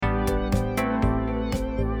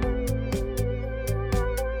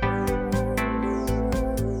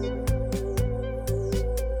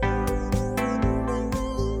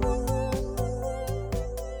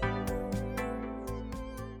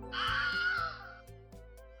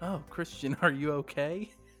Oh, Christian, are you okay?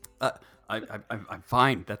 Uh, I'm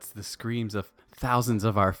fine. That's the screams of thousands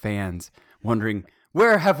of our fans wondering,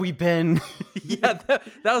 where have we been? Yeah, that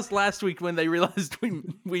was last week when they realized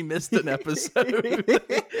we missed an episode.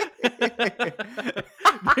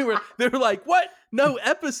 they were like, "What? No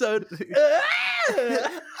episode?"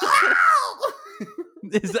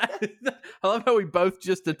 Is that? I love how we both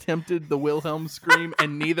just attempted the Wilhelm scream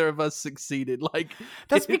and neither of us succeeded. Like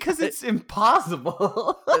That's because it's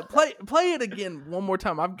impossible. play it again one more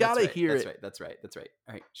time. I've got to hear it. That's right. All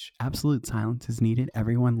right. Absolute silence is needed.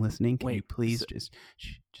 Everyone listening, can you please just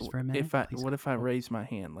for a minute? What if I raise my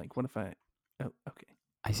hand? Like, what if I? Oh, okay.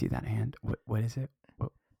 I see that hand. What is it?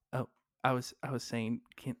 Oh, I was saying,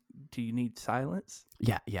 do you need silence?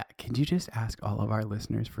 Yeah. Can you just ask all of our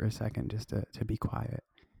listeners for a second just to be quiet?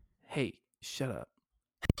 Hey, shut up.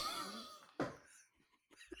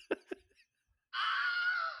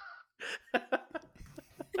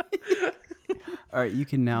 All right, you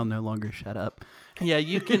can now no longer shut up. Yeah,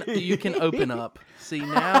 you can open up. See,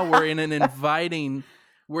 now we're in an inviting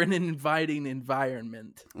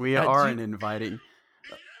environment. We are an inviting.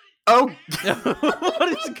 Oh, what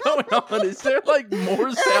is going on? Is there like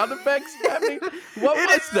more sound effects happening? What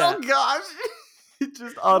was that? Oh gosh. It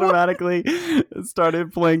just automatically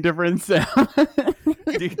started playing different sounds.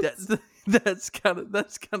 Dude, that's kind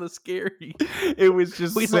of scary. It was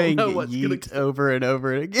just We don't saying know what's gonna- yeet over and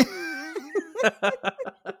over again.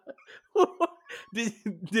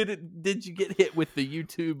 Did you get hit with the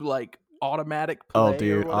YouTube like automatic play? Oh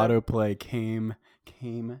dude, or whatever? autoplay came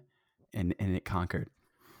and it conquered.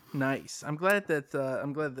 Nice. I'm glad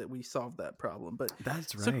that we solved that problem. But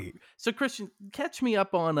That's So- right. so Christian, catch me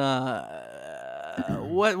up on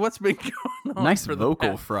what's been going on. Nice for the vocal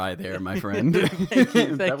past- fry there, my friend. Thank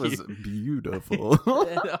you, That thank was you. beautiful.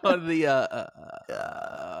 on the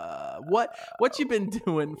what you been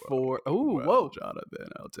doing for? Oh, Well, whoa! Jonathan,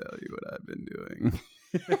 I'll tell you what I've been doing.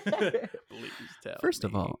 Please tell. First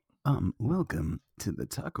of me. all, welcome to the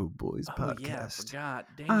Taco Boys Oh podcast. yeah, I forgot.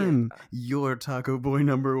 Dang I'm your taco boy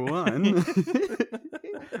number one,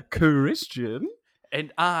 Christian.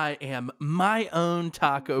 and I am my own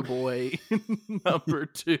taco boy number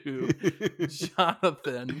 2,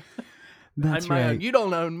 Jonathan. That's I'm my own. right. You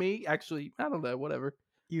don't own me, actually. I don't know. Whatever.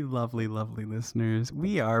 You lovely, lovely listeners.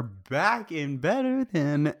 We are back in better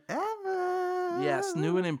than ever. Yes,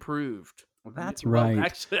 new and improved. That's Well, right.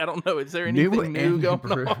 actually, I don't know. Is there anything new and going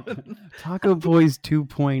improved. on? Taco Boys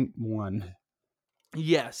 2.1.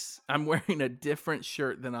 Yes, I'm wearing a different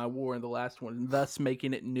shirt than I wore in the last one, thus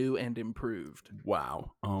making it new and improved.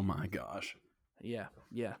 Wow. Oh my gosh. Yeah,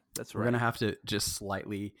 that's We're right. gonna have to just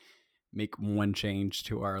slightly make one change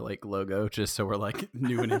to our like logo just so we're like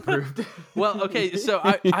new and improved. Well, okay, so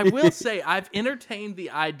I will say I've entertained the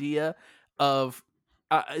idea of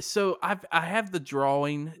so I have the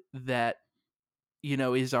drawing that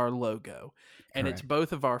is our logo, and it's Correct.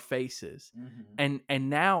 both of our faces. And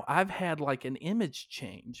now I've had like an image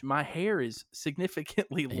change. My hair is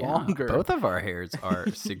significantly longer. Both of our hairs are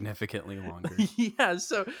significantly longer. Yeah,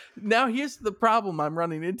 so now here's the problem I'm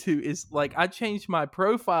running into is like I changed my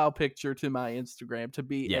profile picture to my Instagram to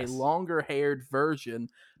be Yes. a longer haired version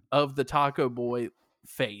of the Taco Boy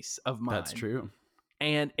face of mine. That's true.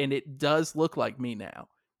 And it does look like me now.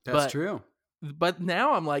 That's But- true. But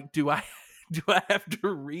now I'm like, do I have to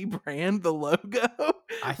rebrand the logo?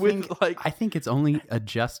 I With, think like- I think it's only a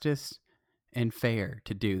justice and fair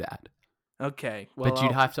to do that. Okay, well, But you'd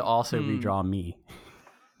I'll- have to also hmm. redraw me.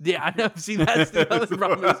 Yeah, I know. See, that's the other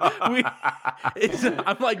problem.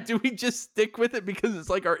 I'm like, do we just stick with it because it's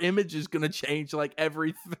like our image is going to change like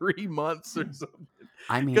every 3 months or something?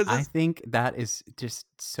 I mean, 'Cause I it's- think that is just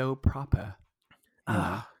so proper. You know?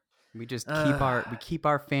 Ah. We just keep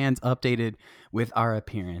our fans updated with our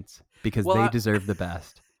appearance because Well, they I- deserve the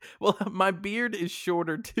best. Well, my beard is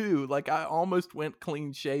shorter too. Like I almost went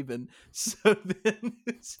clean shaven. So then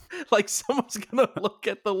it's like someone's gonna look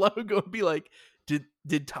at the logo and be like,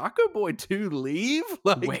 "Did Taco Boy 2 leave?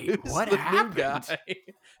 Like, Wait, who's what the happened? new guy?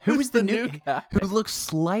 Who Who's was the new new guy? Who looks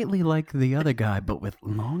slightly like the other guy but with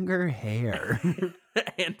longer hair?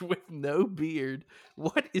 And with no beard.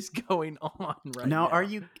 What is going on right now?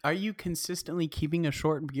 Now, are you consistently keeping a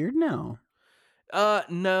short beard now?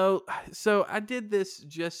 No. So I did this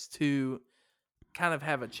just to kind of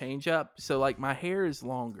have a change up. So like my hair is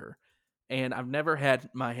longer and I've never had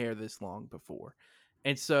my hair this long before.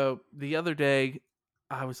 And so the other day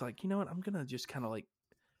I was like, you know what? I'm going to just kind of like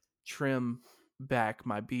trim back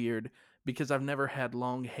my beard because I've never had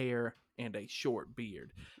long hair and a short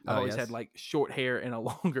beard. I've Oh, always yes. had like short hair and a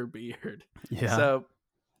longer beard. Yeah. So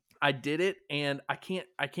I did it and I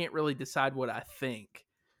can't really decide what I think.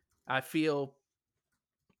 I feel,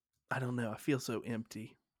 I don't know, I feel so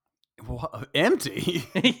empty. What? Empty?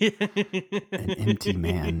 An empty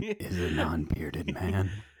man is a non-bearded man.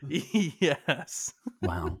 Yes.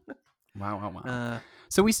 Wow. Wow. Uh,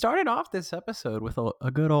 So we started off this episode with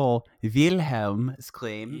a good old Wilhelm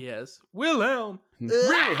scream. yes. Wilhelm.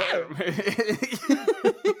 Wilhelm.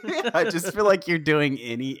 I just feel like you're doing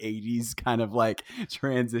any 80s kind of like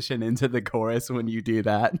transition into the chorus when you do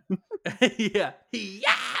that. Yeah.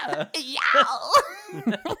 Yeah.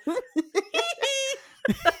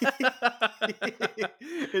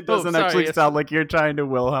 It doesn't actually sound like you're trying to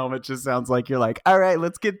Wilhelm. It just sounds like you're like, all right,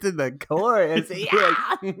 let's get to the chorus. Yeah.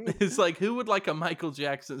 It's like, who would like a Michael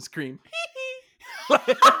Jackson scream? See,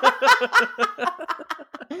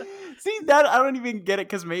 that I don't even get it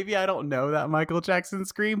because maybe I don't know that Michael Jackson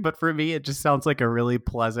scream, but for me, it just sounds like a really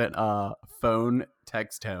pleasant phone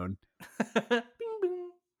text tone. Bing, bing.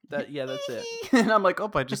 That's it. And I'm like, oh,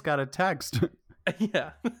 I just got a text.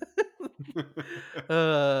 Yeah.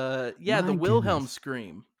 The Wilhelm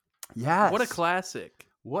scream. Yeah. What a classic.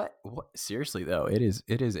 What seriously though, it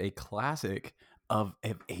is a classic of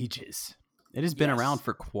ages. It has been around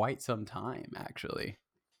for quite some time, actually.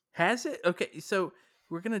 Has it? Okay, so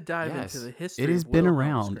we're gonna dive into the history. It has of been Wilhelm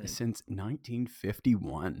around scream. since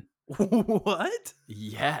 1951. What?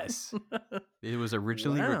 Yes. It was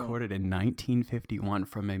originally recorded in 1951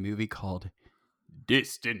 from a movie called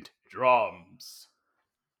Distant Drums.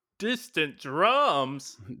 Distant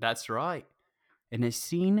Drums? That's right. In a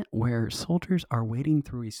scene where soldiers are wading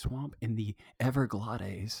through a swamp in the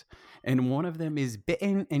Everglades, and one of them is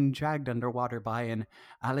bitten and dragged underwater by an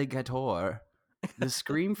alligator. The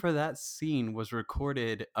scream for that scene was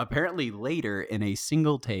recorded apparently later in a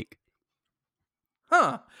single take.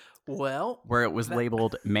 Huh. Well, where it was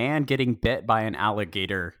labeled "Man getting bit by an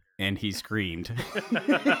alligator," and he screamed.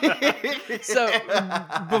 So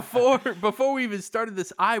before we even started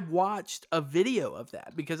this, I watched a video of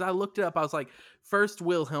that because I looked it up. I was like, first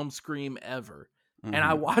Wilhelm scream ever. Mm-hmm. And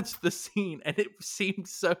I watched the scene and it seemed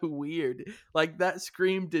so weird. Like that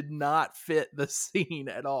scream did not fit the scene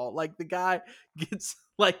at all. Like the guy gets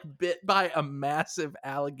like bit by a massive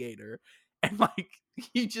alligator and like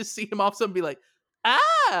you just see him all of a sudden be like,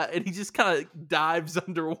 ah, and he just kind of dives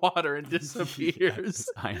underwater and disappears. Yes,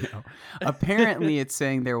 I know. Apparently it's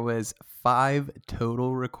saying there was 5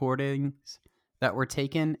 total recordings that were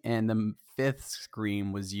taken and the 5th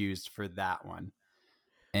scream was used for that one.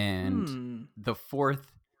 And the 4th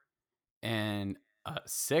and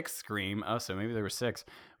 6th scream, so maybe there were 6,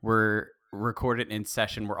 were recorded in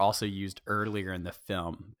session, were also used earlier in the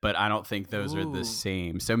film, but I don't think those are the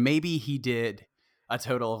same. So maybe he did a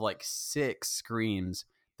total of like 6 screams.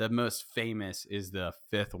 The most famous is the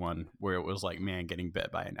 5th one where it was like man getting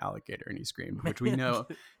bit by an alligator and he screamed, which we know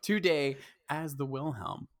today as the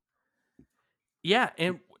Wilhelm. Yeah,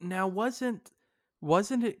 and now wasn't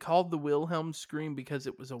it called the Wilhelm scream because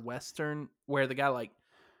it was a Western where the guy like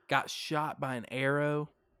got shot by an arrow?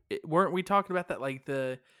 Weren't we talking about that? Like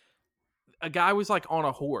a guy was like on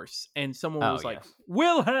a horse and someone was like,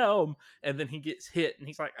 Wilhelm! And then he gets hit and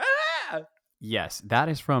he's like, ah! Yes, that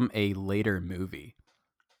is from a later movie,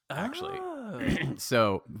 actually. Oh.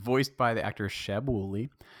 So, voiced by the actor Sheb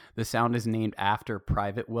Wooley, the sound is named after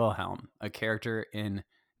Private Wilhelm, a character in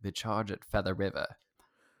The Charge at Feather River,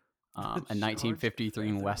 a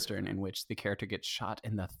 1953 Western in which the character gets shot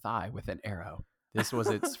in the thigh with an arrow. This was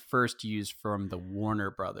its first use from the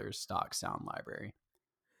Warner Brothers stock sound library.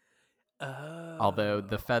 Although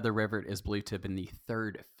the Feather River is believed to have been the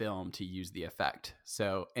 3rd film to use the effect.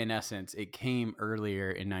 So in essence, it came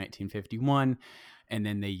earlier in 1951 and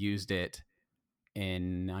then they used it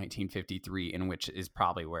in 1953, in which is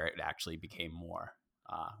probably where it actually became more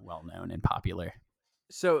well-known and popular.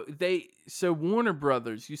 So Warner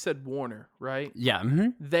Brothers, you said Warner, right? Yeah. Mm-hmm.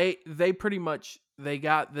 They pretty much, they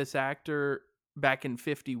got this actor back in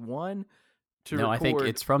 51 to record. I think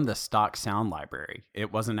it's from the stock sound library.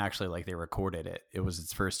 It wasn't actually like they recorded it. It was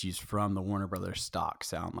its first use from the Warner Brothers stock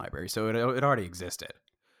sound library. So it already existed.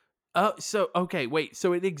 So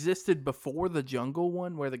it existed before the Jungle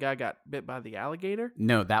one where the guy got bit by the alligator?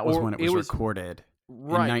 No, that was when it was recorded.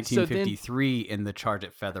 Right. In 1953 in the Charge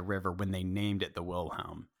at Feather River when they named it the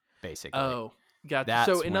Wilhelm, basically. Oh, gotcha. That's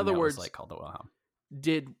so in other words, was like called the Wilhelm.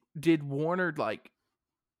 Did Warner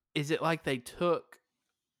is it like they took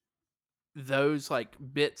those like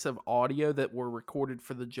bits of audio that were recorded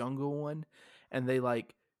for the Jungle one and they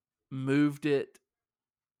like moved it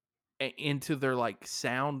into their like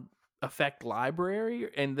sound effect library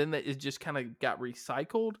and then it just kind of got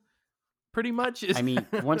recycled pretty much? I mean,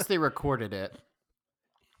 once they recorded it,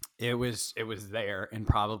 it was there and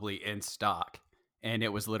probably in stock. and it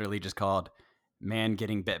was literally just called "Man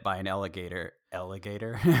Getting Bit by an Alligator."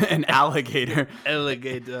 An alligator.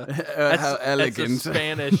 Alligator. How elegant. That's a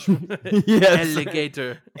Spanish. Yes.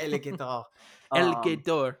 Alligator. Alligator.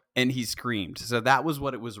 Alligator. And he screamed. So that was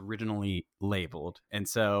what it was originally labeled. And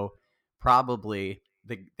so probably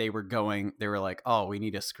they were like, oh, we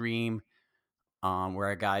need a scream where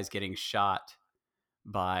a guy's getting shot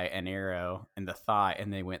by an arrow in the thigh,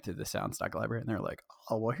 and they went through the sound stock library and they're like,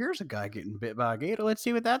 oh, well, here's a guy getting bit by a gator. Let's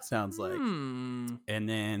see what that sounds like. And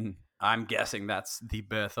then I'm guessing that's the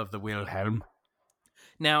birth of the Wilhelm.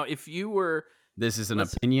 Now, if you were... This is an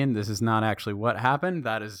opinion. This is not actually what happened.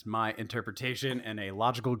 That is my interpretation and a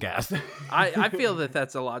logical guess. I feel that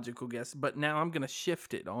that's a logical guess, but now I'm going to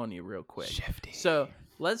shift it on you real quick. Shifty. So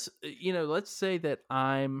let's say that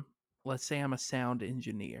I'm a sound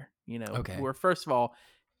engineer, Okay. We're first of all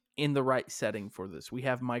in the right setting for this. We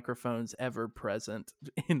have microphones ever present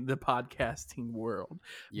in the podcasting world.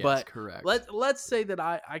 Yes, but correct. Let's say that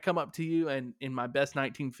I come up to you and in my best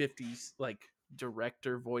 1950s like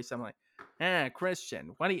director voice, I'm like,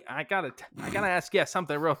 Christian, I gotta ask you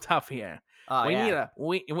something real tough here. We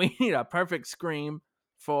need a perfect scream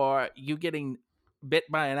for you getting bit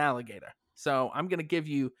by an alligator. So I'm gonna give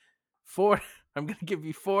you 4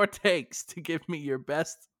 takes to give me your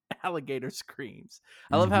best alligator screams.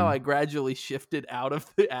 I love how I gradually shifted out of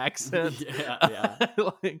the accent. Yeah.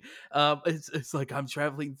 It's like I'm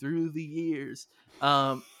traveling through the years.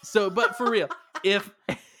 But for real,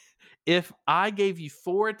 if I gave you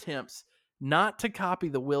 4 attempts, not to copy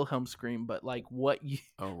the Wilhelm scream, but like what you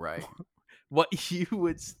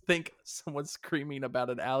would think someone screaming about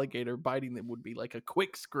an alligator biting them would be like a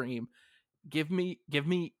quick scream. Give me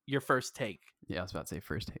your first take. Yeah, I was about to say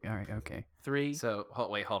first take. All right, okay. 3. So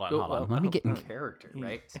hold on. Let me get in character,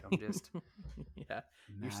 right? So I'm just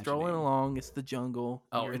You're strolling along. It's the jungle.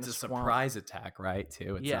 Oh, You're it's in a swamp. surprise attack, right?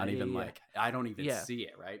 Too. It's not even like I don't even see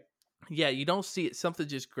it, right? Yeah, you don't see it. Something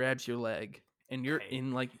just grabs your leg, and you're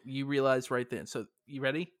in like you realize right then. So you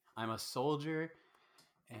ready? I'm a soldier,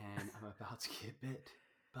 and I'm about to get bit.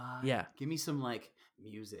 Yeah. Give me some like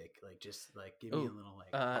music, like just like give me a little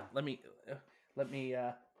like. Let me.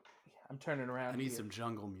 I'm turning around. I need some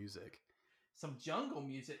jungle music. Some jungle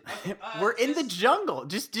music. Okay, we're in the jungle.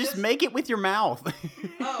 Just make it with your mouth.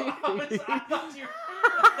 I thought you.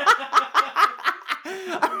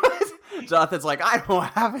 Jonathan's like, I don't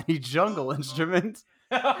have any jungle instruments.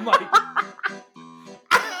 I'm like.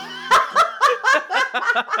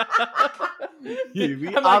 You're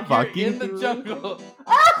in the jungle.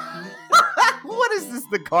 What is this?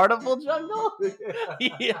 The carnival jungle?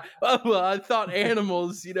 Yeah. Well, I thought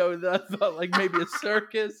animals. I thought like maybe a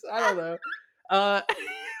circus. I don't know.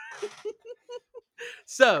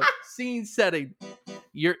 So scene setting.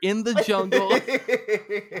 You're in the jungle,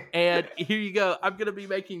 and here you go. I'm gonna be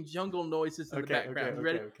making jungle noises in the background. You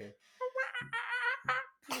ready? Okay.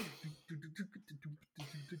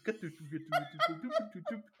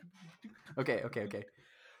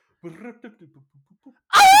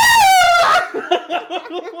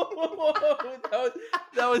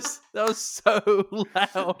 that was so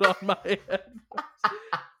loud on my head.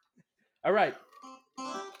 All right.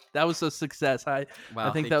 That was a success. I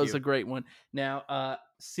think that was a great one. Now,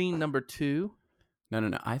 scene number 2.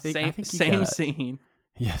 No. I think same scene.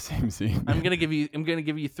 Yeah, same scene. I'm gonna give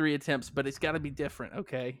you 3 attempts, but it's got to be different.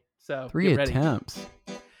 Okay, so 3 attempts.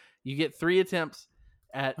 You get 3 attempts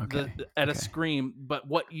at a scream, but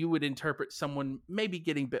what you would interpret someone maybe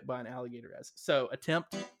getting bit by an alligator as. So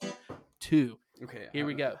attempt 2. Okay, here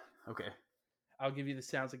we go. Okay, I'll give you the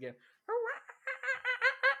sounds again.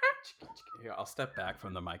 Here, I'll step back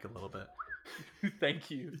from the mic a little bit. Thank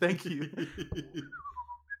you.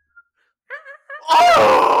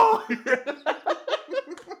 Oh!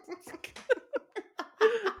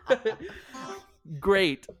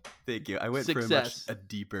 Great. Thank you. I went Success. for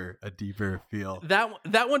a deeper feel.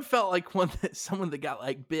 That one felt like someone that got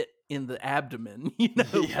like bit in the abdomen,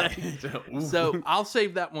 So I'll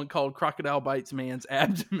save that one called Crocodile Bites Man's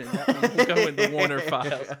Abdomen. That one will go in the Warner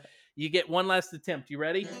files. You get one last attempt. You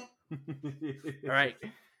ready? All right.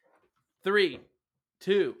 3,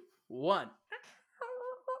 2, 1.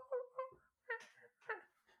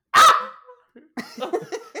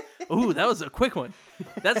 Ooh, that was a quick one.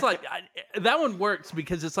 That's like that one works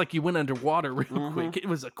because it's like you went underwater real quick. It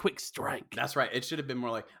was a quick strike. That's right. It should have been more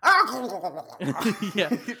like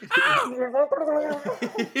yeah.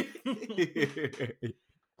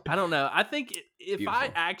 I don't know. I think if Beautiful. I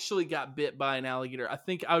actually got bit by an alligator, I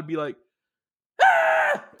think I would be like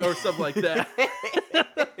or something like that.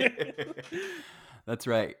 That's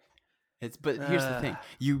right. But here's the thing.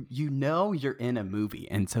 You know you're in a movie,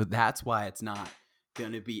 and so that's why it's not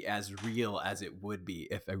going to be as real as it would be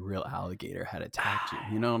if a real alligator had attacked you.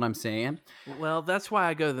 You know what I'm saying? Well, that's why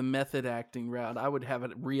I go the method acting route. I would have a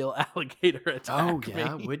real alligator attack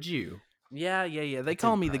me. Would you? Yeah. They That's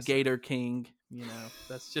call me the impressive. Gator King. You know,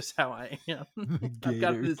 that's just how I am.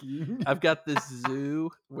 Gator I've got this zoo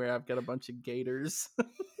where I've got a bunch of gators.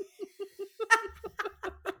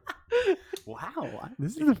 Wow,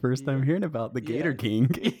 this is the first time hearing about the Gator King.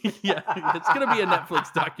 Yeah, it's gonna be a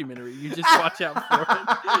Netflix documentary. You just watch out for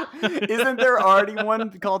it. Isn't there already one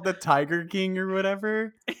called the Tiger King or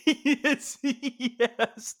whatever? yes,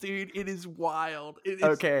 dude, it is wild. It is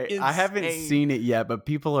Okay, I haven't insane. seen it yet, but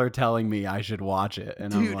people are telling me I should watch it,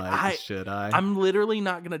 and Dude, I'm like, should I? I'm literally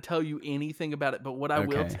not gonna tell you anything about it, but what I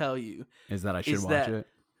will Okay. tell you Is that I should is watch that- it?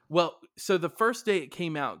 Well, so the first day it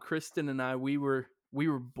came out, Kristen and I, we were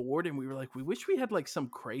bored and we were like, we wish we had like some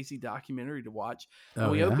crazy documentary to watch. And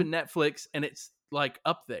we opened Netflix and it's like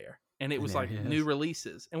up there and it was there like he is. new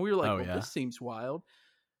releases. And we were like, Oh, well, yeah. this seems wild.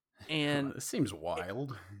 And This seems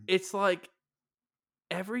wild. it's like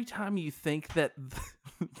every time you think that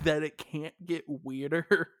that it can't get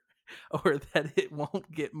weirder or that it won't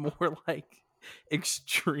get more like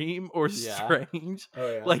extreme or Yeah. strange, Oh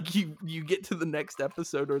yeah. like you get to the next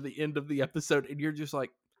episode or the end of the episode and you're just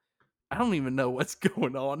like, I don't even know what's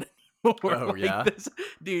going on anymore. Oh, Like yeah? this,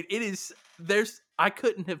 dude, I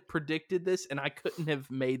couldn't have predicted this and I couldn't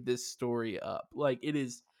have made this story up. Like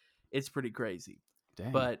it's pretty crazy.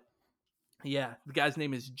 Dang. But yeah, the guy's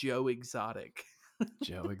name is Joe Exotic.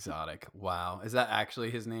 Joe Exotic. Wow. Is that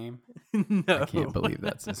actually his name? No. I can't believe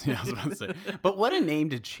that's his name. I was about to say. But what a name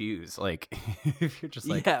to choose. Like, if you're just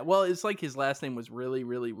like, yeah, well, it's like his last name was really,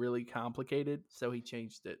 really, really complicated, so he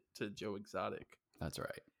changed it to Joe Exotic. that's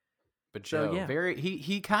right. But So, Joe, yeah.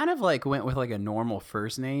 he kind of like went with like a normal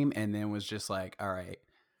first name and then was just like, all right,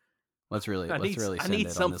 let's really I send need it on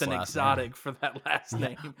this something last exotic name. for that last Yeah.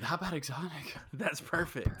 name. How about exotic? That's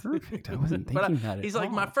perfect. Perfect. I wasn't But thinking that at he's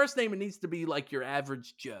like, my all. first name, it needs to be like your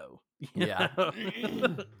average Joe. You Yeah.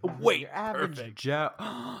 know? Wait, Your average perfect. Joe.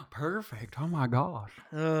 Perfect. Oh my gosh.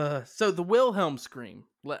 So the Wilhelm scream.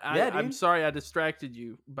 Yeah, I'm dude. sorry I distracted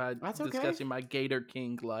you by That's okay. discussing my Gator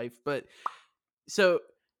King life, but so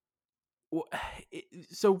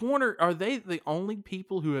Warner, are they the only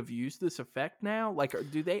people who have used this effect now? Like,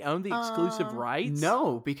 do they own the exclusive rights?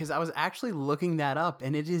 No, because I was actually looking that up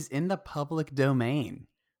and it is in the public domain.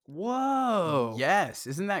 Whoa. Yes.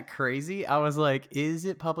 Isn't that crazy? I was like, is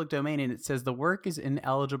it public domain? And it says the work is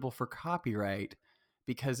ineligible for copyright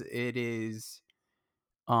because it is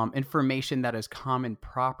information that is common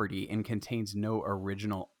property and contains no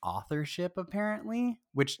original authorship, apparently,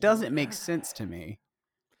 which doesn't make sense to me.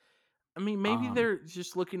 I mean, maybe Um, they're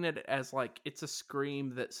just looking at it as like it's a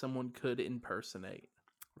scream that someone could impersonate.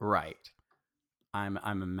 Right. I'm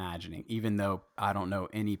imagining, even though I don't know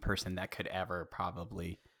any person that could ever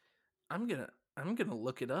probably. I'm gonna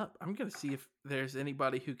look it up. I'm gonna see if there's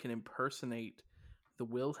anybody who can impersonate the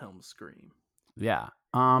Wilhelm scream. Yeah.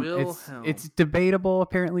 Wilhelm. It's debatable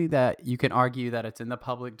apparently that you can argue that it's in the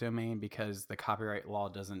public domain because the copyright law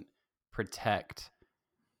doesn't protect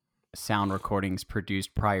sound recordings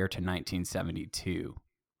produced prior to 1972.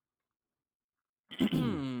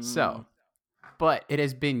 So, but it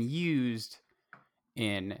has been used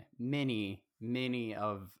in many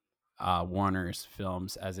of Warner's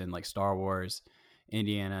films, as in like Star Wars,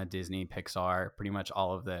 Indiana, Disney, Pixar, pretty much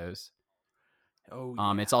all of those. Oh,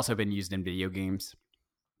 yeah. It's also been used in video games.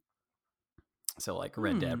 So like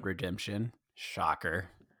Red Dead Redemption, shocker.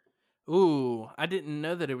 Ooh, I didn't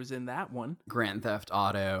know that it was in that one. Grand Theft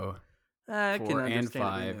Auto I can 4 and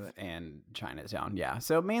understand it being 5 in it. and Chinatown. Yeah,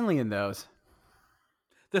 so mainly in those.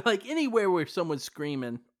 They're like anywhere where someone's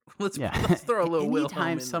screaming. Let's Yeah. throw a little Wilhelm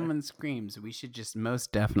Anytime in someone screams, we should just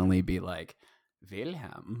most definitely be like,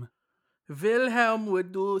 Wilhelm. there. Wilhelm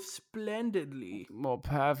would do splendidly. More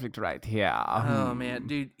perfect right here. Oh man,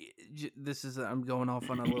 dude, this is I'm going off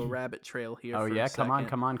on a little rabbit trail here. Oh for yeah, a come on,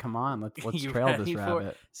 second. come on. Let's You trail this ready for it?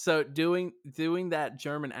 rabbit. So doing that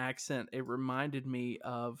German accent, it reminded me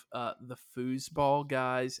of the foosball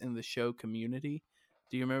guys in the show Community.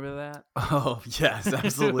 Do you remember that? Oh yes,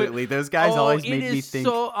 absolutely. Those guys always made me think. It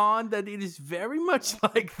is so on that it is very much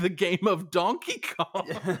like the game of Donkey Kong.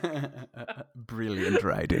 Brilliant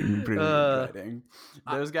writing, brilliant writing.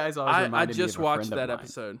 Those guys always I reminded me just of a watched friend of that mine.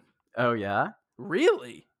 episode. Oh yeah,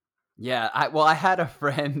 Really? yeah. I had a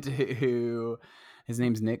friend who, his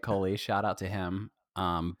name's Nick Coley. Shout out to him.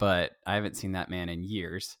 But I haven't seen that man in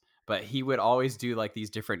years. But he would always do like these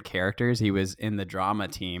different characters. He was in the drama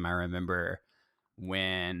team. I remember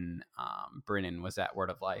when Brennan was at Word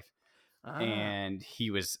of Life. And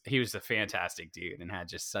he was a fantastic dude and had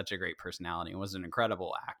just such a great personality and was an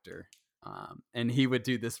incredible actor. And he would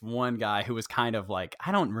do this one guy who was kind of like,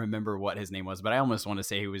 I don't remember what his name was, but I almost want to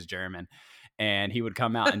say he was German. And he would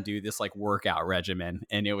come out and do this like workout regimen,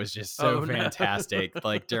 and it was just so fantastic. No.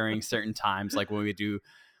 Like during certain times, like when we do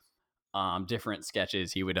different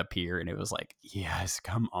sketches, he would appear, and it was like, yes,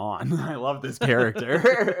 come on. I love this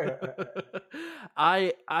character.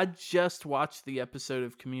 I just watched the episode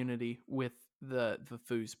of Community with the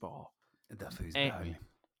foosball. The foosball.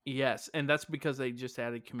 Yes, and that's because they just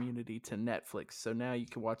added Community to Netflix, so now you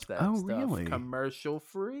can watch that stuff really? commercial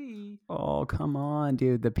free. Oh, come on,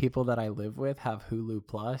 dude. The people that I live with have Hulu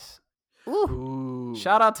Plus. Ooh.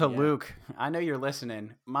 Shout out to Luke. I know you're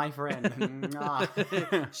listening, my friend.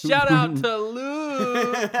 Shout out to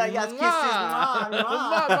Luke. Yes,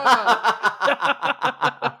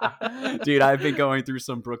 kisses, dude. I've been going through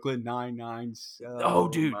some Brooklyn Nine-Nine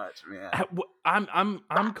so much, man.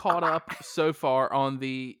 I'm caught up so far on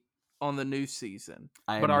the new season.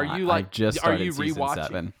 But are you like? Are you rewatching?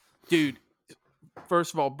 7. Dude,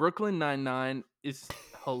 first of all, Brooklyn Nine-Nine is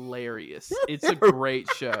hilarious. It's a great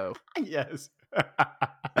show. Yes.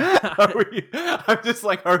 I'm just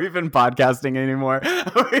like, are we even podcasting anymore?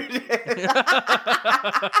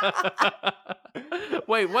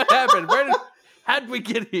 Wait, what happened? How'd we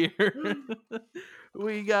get here?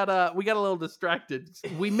 we got a little distracted.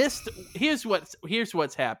 We missed. Here's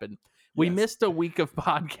what's happened. We missed a week of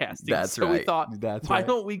podcasting. That's so right. We thought, why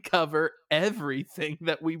don't we cover everything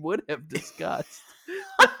that we would have discussed?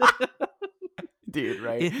 Dude,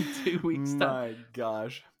 right? In 2 weeks' time. My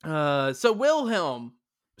gosh. So Wilhelm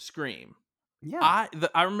scream. Yeah.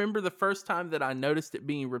 I remember the first time that I noticed it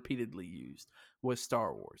being repeatedly used was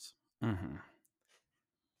Star Wars. Mm-hmm.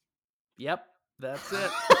 Yep, that's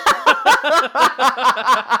it.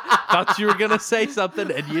 Thought you were gonna say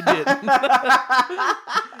something and you didn't.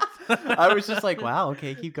 I was just like, wow,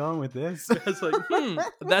 okay, keep going with this. I was like,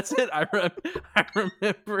 that's it. I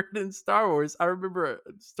remember it in Star Wars. I remember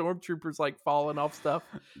stormtroopers like falling off stuff,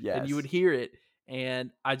 and you would hear it.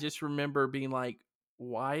 And I just remember being like,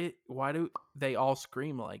 why do they all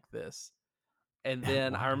scream like this? And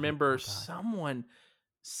then I remember someone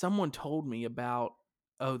told me about,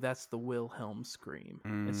 oh, that's the Wilhelm scream.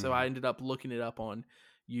 And so I ended up looking it up on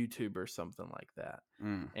YouTube or something like that.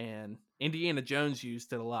 And Indiana Jones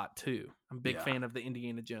used it a lot too. I'm a big fan of the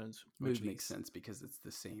Indiana Jones movies. Which makes sense because it's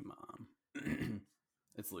the same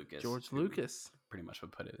it's Lucas. George Lucas pretty much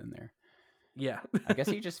would put it in there. Yeah. I guess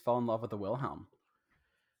he just fell in love with the Wilhelm.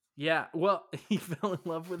 Yeah, well, he fell in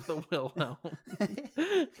love with the Wilhelm.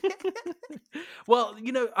 Well,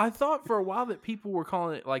 I thought for a while that people were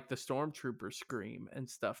calling it like the Stormtrooper scream and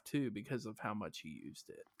stuff too because of how much he used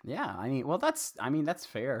it. Yeah, that's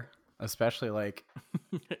fair, especially like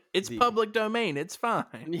it's public domain. It's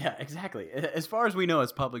fine. Yeah, exactly. As far as we know,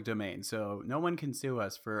 it's public domain, so no one can sue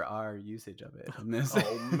us for our usage of it in this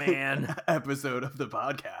episode of the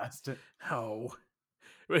podcast. Oh.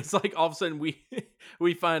 It's like all of a sudden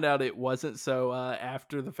we find out it wasn't. So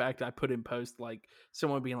after the fact, I put in post like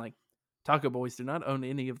someone being like, Taco Boys do not own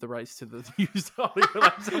any of the rights to the used audio.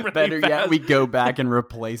 Really Better yet, we go back and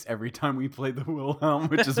replace every time we play the Wilhelm,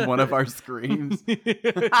 which is one of our screams.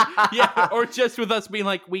 Yeah, or just with us being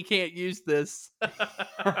like, we can't use this.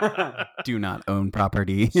 Do not own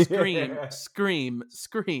property. Scream. Yes.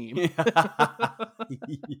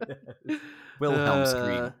 Wilhelm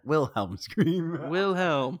scream. Wilhelm scream.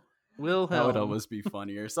 Wilhelm. That would almost be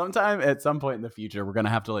funnier. At some point in the future, we're gonna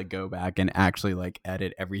have to like go back and actually like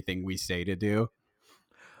edit everything we say to do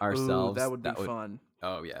ourselves. Ooh, that would be fun.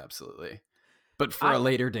 Oh yeah, absolutely. But for a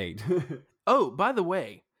later date. Oh, by the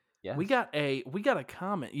way, yes. we got a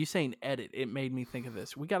comment. You saying edit? It made me think of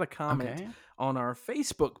this. We got a comment on our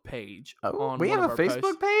Facebook page. Oh, we have a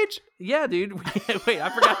Facebook page? Yeah, dude. Wait, I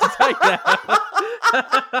forgot to tell you that.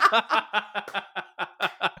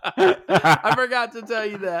 I forgot to tell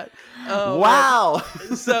you that. Wow.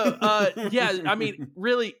 So, yeah, I mean,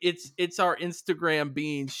 really, it's our Instagram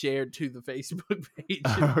being shared to the Facebook page.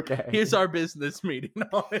 Okay. Here's our business meeting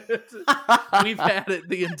on it. We've had it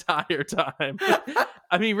the entire time.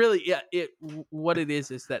 I mean, really, yeah. What it is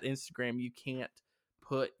that Instagram, you can't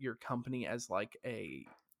put your company as like a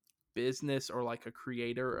business or like a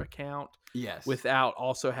creator account. Yes. Without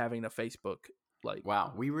also having a Facebook. Like,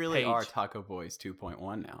 wow, we really page. are Taco Boys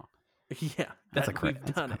 2.1 now. Yeah, That's we've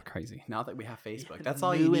done it. crazy. Now that we have Facebook, Yeah, that's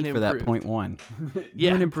all you new need and for that improved. 0.1. Yeah,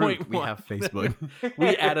 New and improved. point We one. have Facebook.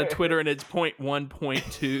 We add a Twitter and it's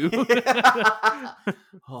 0.1.2.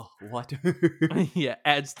 Oh, what? Yeah,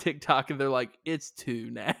 adds TikTok and they're like, it's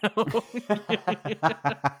 2 now.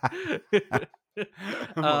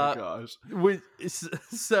 Oh my gosh.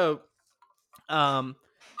 So, on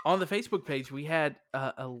the Facebook page, we had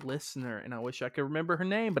a listener, and I wish I could remember her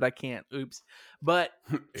name, but I can't. Oops. But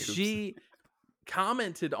she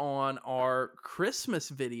commented on our Christmas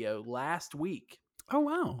video last week, Oh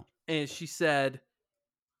wow. and she said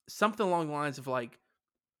something along the lines of like,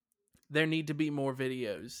 there need to be more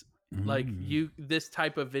videos. Like this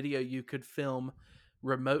type of video you could film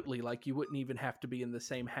remotely, like you wouldn't even have to be in the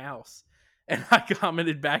same house. And I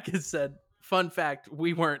commented back and said, fun fact,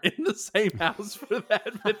 we weren't in the same house for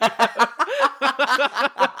that video.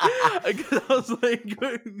 Because I was like,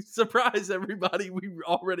 surprise everybody, we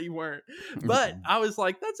already weren't. But I was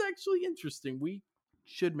like, that's actually interesting. We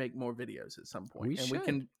should make more videos at some point. We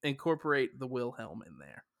can incorporate the Wilhelm in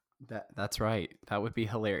there. That's right. That would be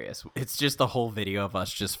hilarious. It's just the whole video of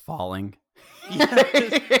us just falling. Yeah,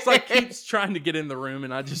 it's like keeps trying to get in the room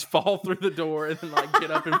and I just fall through the door and then like get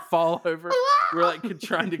up and fall over. We're like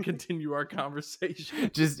trying to continue our conversation.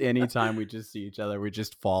 Just anytime we just see each other, we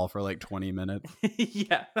just fall for like 20 minutes.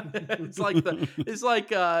 Yeah. It's like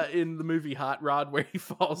in the movie Hot Rod where he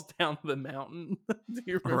falls down the mountain. Do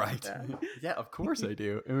you remember that? Yeah, of course I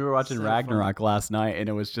do. And we were watching So Ragnarok last night and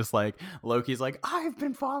it was just like Loki's like, I've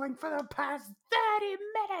been falling for the past 30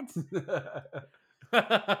 minutes.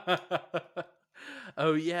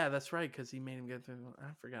 Oh yeah, that's right, because he made him go through. I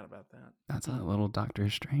forgot about that. That's a little Doctor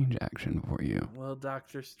Strange action for you. Well,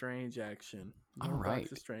 Doctor Strange action. All right.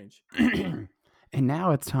 Doctor Strange. And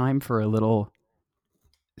now it's time for a little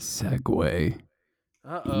segue.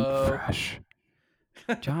 Uh-oh. Eat fresh.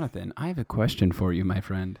 Jonathan, I have a question for you, my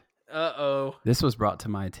friend. Uh-oh. This was brought to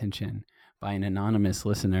my attention by an anonymous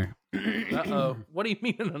listener. Uh-oh. What do you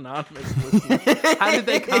mean an anonymous listener? How did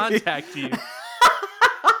they contact you?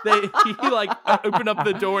 You like open up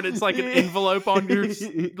the door and it's like an envelope on your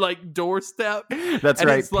like doorstep. That's and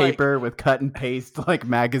right, it's paper with cut and paste like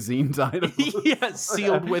magazine titles. Yeah,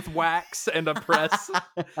 sealed with wax and a press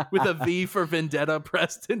with a V for Vendetta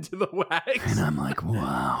pressed into the wax. And I'm like,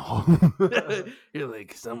 wow. You're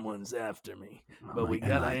like, someone's after me, but we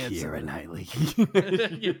gotta answer. Keira Knightley.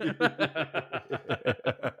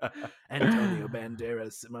 Antonio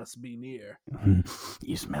Banderas must be near.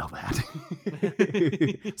 You smell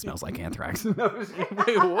that? Smells like anthrax. Wait,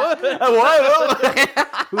 what?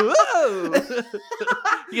 Whoa!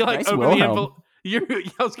 You like Nice open Wilhelm. the envelope.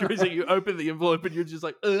 I was crazy. You open the envelope and you're just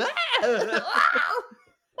like.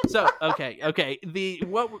 So okay.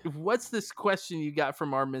 What's this question you got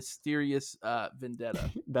from our mysterious Vendetta?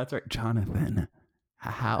 That's right, Jonathan.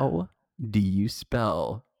 How do you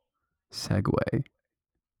spell segue?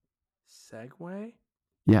 Segway?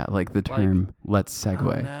 Yeah, like the term "let's segue."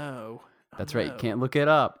 Oh, no. That's right. You can't look it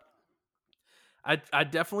up. I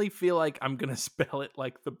definitely feel like I'm gonna spell it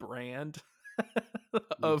like the brand.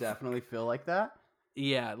 You definitely feel like that?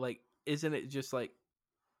 Yeah, like isn't it just like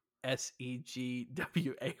SEGWAY?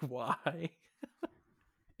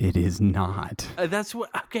 It is not. That's what.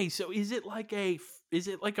 Okay, so is it like a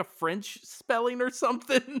French spelling or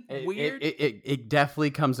something weird? It definitely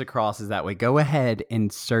comes across as that way. Go ahead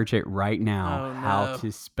and search it right now. Oh, no. How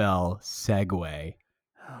to spell segue?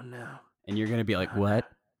 Oh no! And you're gonna be like, what?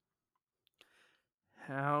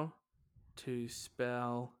 How to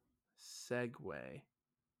spell segue?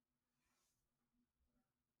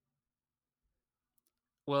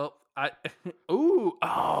 Well,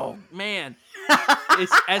 oh man,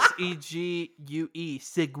 it's SEGUE,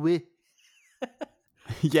 segue.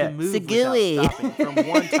 Yeah, To move without stopping from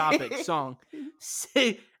one topic song.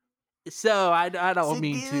 So I don't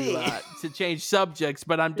mean to change subjects,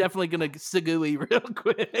 but I'm definitely gonna segue real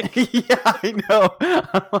quick. Yeah, I know.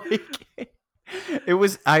 It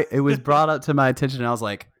was brought up to my attention, and I was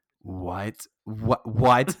like, what?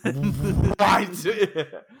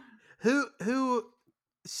 Who?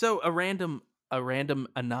 So a random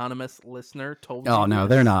anonymous listener told you. Oh no, this?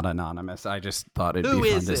 they're not anonymous. I just thought it'd Who be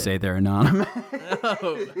fun is to it? say they're anonymous.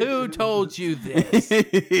 Oh, who told you this?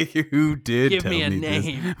 Who did? Give tell me a this?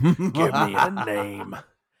 name. Give me a name.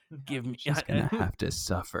 Give me. She's gonna have to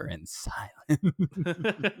suffer in silence.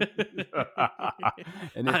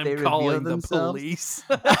 And if they I'm reveal calling the themselves, police.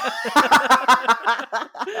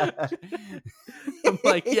 I'm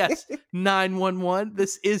like, yes, 911.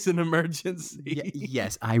 This is an emergency.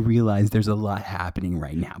 yes, I realize there's a lot happening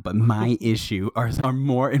right now, but my issue are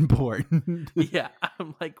more important. Yeah,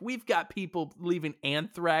 I'm like, we've got people leaving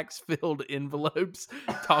anthrax-filled envelopes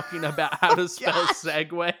talking about how to spell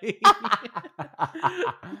segue.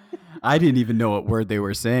 I didn't even know what word they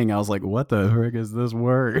were saying. I was like, what the heck is this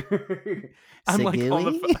word? I'm like on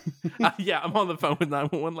the phone. Yeah, I'm on the phone with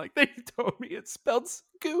 911. Like, they told me it's spelled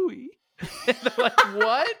gooey. And they're like,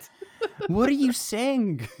 what? What are you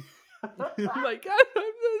saying? I'm like, I don't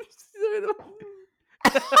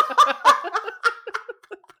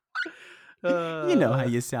know. You know how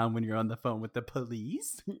you sound when you're on the phone with the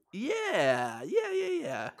police. Yeah.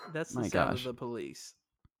 That's the My sound gosh. of the police.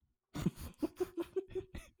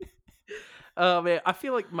 Oh man, I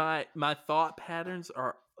feel like my thought patterns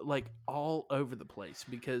are like all over the place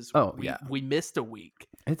because we missed a week.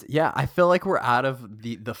 I feel like we're out of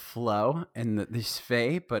the flow and the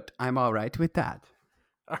sphere, but I'm all right with that.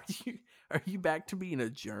 Are you back to being a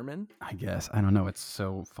German? I guess. I don't know. It's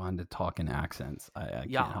so fun to talk in accents. I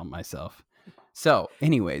Yeah. can't help myself. So,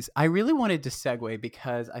 anyways, I really wanted to segue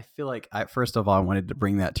because I feel like first of all, I wanted to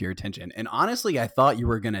bring that to your attention. And honestly, I thought you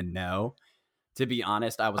were going to know. To be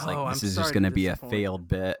honest, I was like, this is just going to be a failed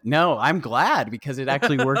bit. No, I'm glad because it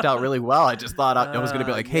actually worked out really well. I just thought I was going to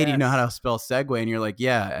be like, hey, do you know how to spell segue? And you're like,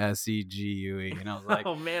 yeah, Segue. And I was like,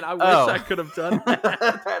 oh man, I wish I could have done that.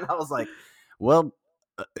 And I was like, well,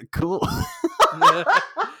 cool.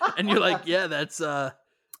 And you're like, yeah, that's I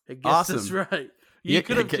guess awesome. That's right. You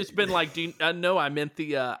could have just been like, no, I meant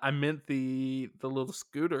the little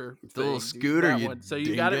scooter. The little scooter. So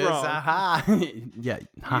you got it wrong. Yeah.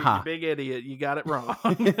 You big idiot. You got it wrong.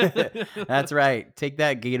 That's right. Take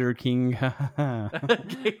that, Gator King.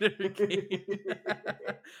 Gator King.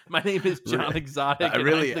 My name is John Exotic. I'm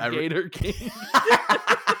the Gator King.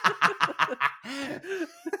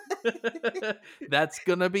 That's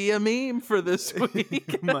gonna be a meme for this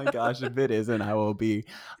week. Oh my gosh, if it isn't, I will be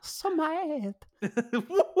so mad.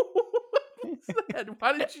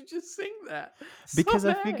 Why did you just sing that? Because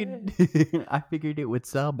I figured it would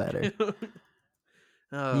sell better.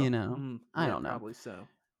 I don't know. Probably so.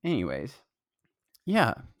 Anyways,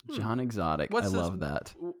 yeah, John Exotic. I love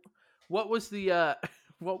that. What was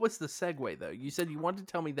the segue though? You said you wanted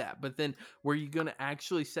to tell me that, but then were you going to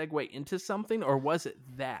actually segue into something, or was it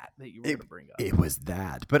that you were going to bring up? It was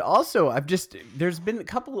that, but also there's been a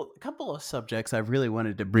couple of subjects I've really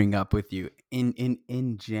wanted to bring up with you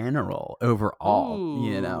in general overall.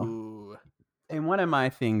 Ooh. And one of my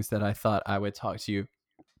things that I thought I would talk to you.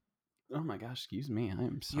 Oh my gosh, excuse me. I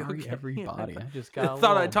am sorry, everybody. I just got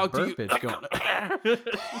thought I'd talk to you.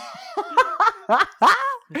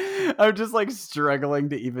 I'm just like struggling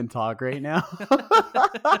to even talk right now.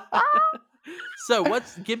 So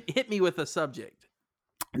hit me with a subject.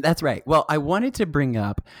 That's right. Well, I wanted to bring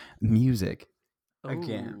up music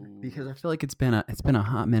again because I feel like it's been a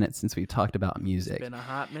hot minute since we've talked about music. It's been a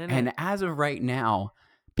hot minute. And as of right now,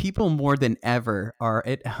 people more than ever are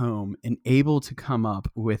at home and able to come up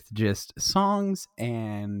with just songs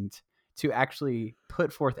and to actually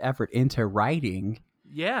put forth effort into writing.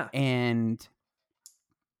 Yeah. And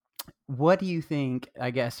what do you think,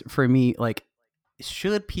 I guess, for me, like,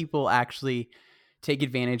 should people actually take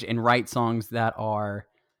advantage and write songs that are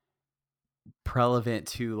relevant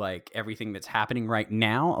to like everything that's happening right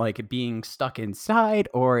now, like being stuck inside,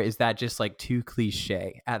 or is that just like too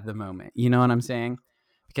cliche at the moment? You know what I'm saying?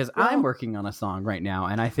 Because I'm working on a song right now,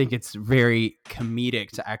 and I think it's very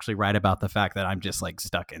comedic to actually write about the fact that I'm just like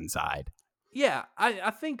stuck inside. Yeah,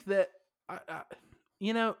 I think that,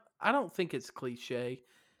 I don't think it's cliche.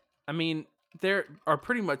 I mean, there are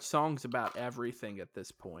pretty much songs about everything at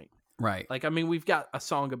this point. Right. Like, I mean, we've got a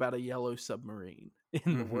song about a yellow submarine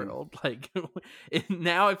in the world. Like,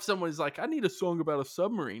 now if someone's like, I need a song about a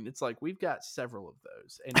submarine, it's like, we've got several of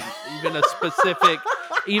those. And even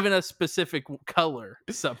a specific color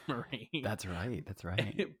submarine. That's right.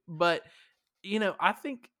 But, I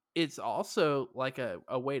think it's also like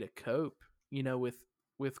a way to cope,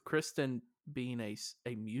 with Kristen being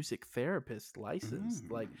a music therapist licensed.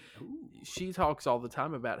 Like, she talks all the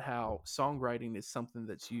time about how songwriting is something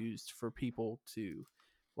that's used for people to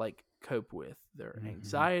like cope with their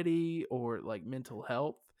anxiety or like mental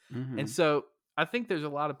health. And so I think there's a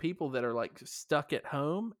lot of people that are like stuck at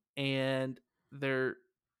home and they're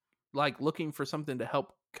like looking for something to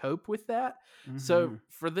help cope with that. So Mm-hmm.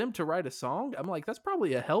 for them to write a song, I'm like, that's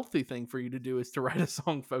probably a healthy thing for you to do, is to write a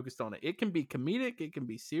song focused on it. It can be comedic, it can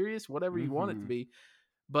be serious, whatever you want it to Mm-hmm. be.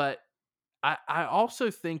 But I also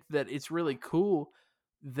think that it's really cool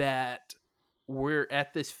that we're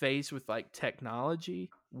at this phase with like technology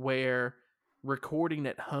where recording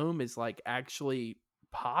at home is like actually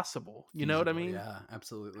possible. You know what I Feasible, mean? yeah,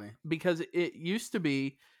 absolutely. Because it used to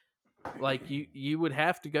be like you would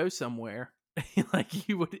have to go somewhere. Like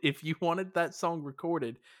you would, if you wanted that song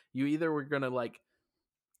recorded, you either were going to like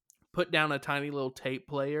put down a tiny little tape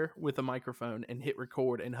player with a microphone and hit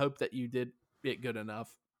record and hope that you did it good enough,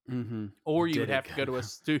 Mm-hmm. or you Did would it have to go good to a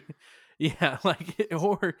enough? yeah, like,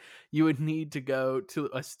 or you would need to go to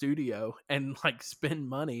a studio and like spend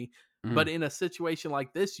money. But Mm. in a situation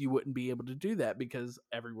like this, you wouldn't be able to do that because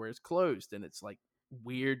everywhere is closed and it's like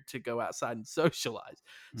weird to go outside and socialize.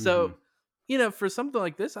 Mm-hmm. So, for something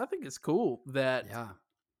like this, I think it's cool that Yeah.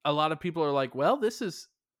 a lot of people are like, well, this is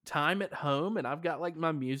time at home and I've got like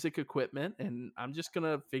my music equipment and I'm just going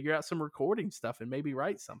to figure out some recording stuff and maybe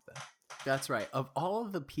write something. That's right. Of all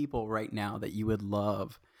of the people right now that you would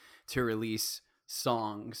love to release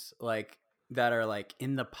songs like that are like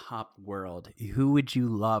in the pop world, who would you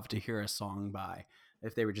love to hear a song by?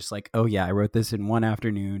 If they were just like, "Oh yeah, I wrote this in one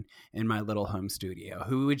afternoon in my little home studio."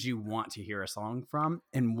 Who would you want to hear a song from,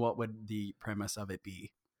 and what would the premise of it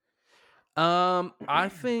be? I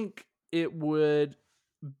think it would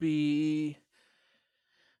be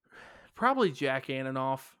probably Jack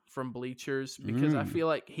Antonoff from Bleachers, because I Mm. feel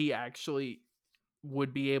like he actually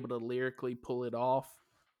would be able to lyrically pull it off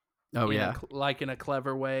Oh in yeah. in a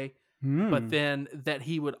clever way, but Mm. then that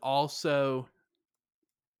he would also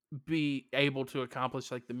be able to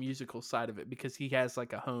accomplish like the musical side of it, because he has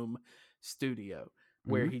like a home studio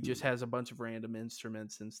where he just Mm. has a bunch of random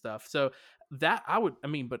instruments and stuff. So that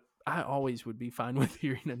but I always would be fine with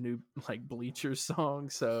hearing a new like Bleachers song.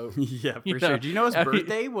 So, Yeah, you for know, sure. Do you know his I mean,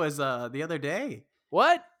 birthday was the other day?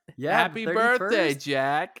 what? Yeah, the Happy birthday, 31st.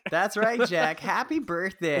 Jack. That's right, Jack. Happy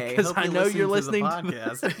birthday. Because Hope I you know you're listen to the listening to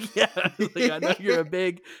podcast. yeah, like I know you're a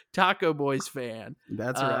big Taco Boys fan.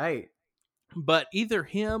 That's Uh, right. but either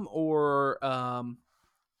him or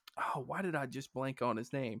why did I just blank on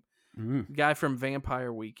his name? Mm. Guy from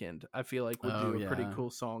Vampire Weekend, I feel like would Oh do a pretty yeah. cool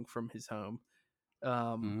song from his home.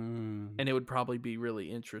 Um, Mm. and it would probably be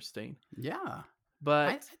really interesting. Yeah. I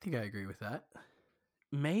But think I agree with that.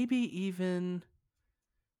 maybe even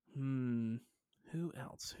who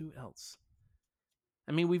else? Who else?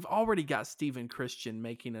 I mean, we've already got Steven Christian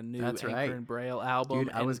making a new That's Anchor right. and Braille album,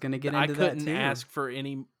 Dude, I was and going to get I into that couldn't too. ask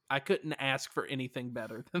for anything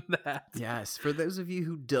better than that. Yes, for those of you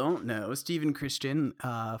who don't know, Stephen Christian,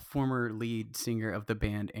 former lead singer of the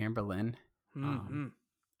band Amberlin, Mm-hmm.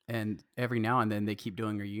 and every now and then they keep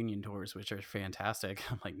doing reunion tours, which are fantastic.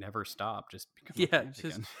 I'm like, never stop, just become a Yeah, band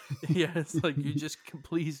just again. yeah, it's like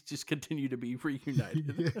please just continue to be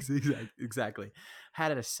reunited. Yes, exactly.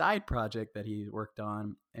 Had a side project that he worked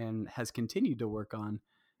on and has continued to work on.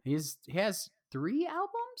 He has 3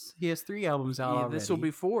 albums. He has 3 albums out Yeah, this will already.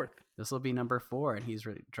 be fourth. This will be number 4, and he's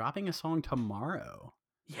dropping a song tomorrow.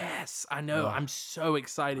 Yes, I know. Oh, I'm so I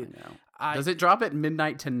excited. know. I Does it drop at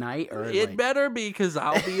midnight tonight or It like? better be, because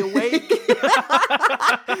I'll be awake.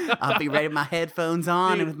 I'll be ready with my headphones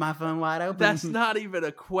on Dude, and with my phone wide open. that's not even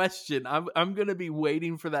a question. I'm gonna be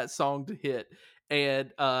waiting for that song to hit,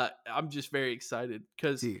 and I'm just very excited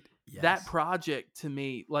because Dude, that yes. project to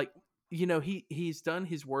me, like, he's done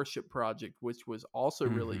his worship project, which was also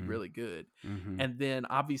really Mhm. really good, Mhm. and then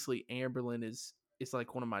obviously Amberlin is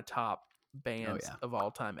like one of my top Oh bands yeah, of all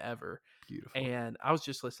time ever. beautiful. And I was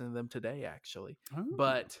just listening to them today actually. Oh.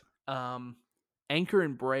 But Anchor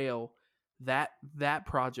and Braille, that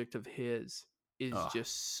project of his is Oh,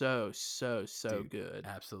 just so dude, good.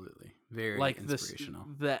 absolutely, very Like inspirational.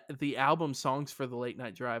 the album Songs for the Late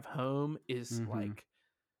Night Drive Home is Mhm. like,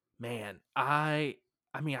 man, I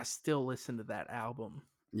mean, I still listen to that album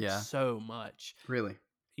Yeah, so much. really.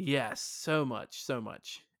 Yes, so much, so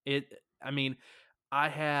much. I mean, I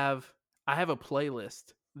have a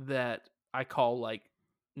playlist that I call like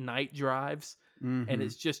night drives, and Mhm.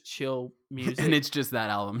 it's just chill And music. it's just that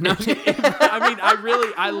album. No. I mean,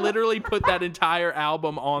 I literally put that entire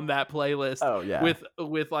album on that playlist Oh yeah.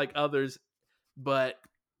 with like others, but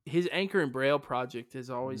his Anchor and Braille project has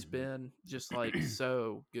always Mhm. been just like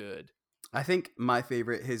so good. I think my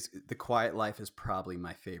favorite, The Quiet Life, is probably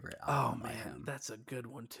my favorite Oh album by man, him. that's a good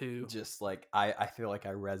one too. Just like I feel like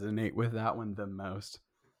I resonate with that one the most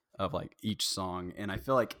of like each song, and I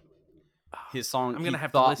feel like his song, I'm he gonna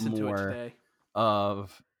have to thought listen to it more today.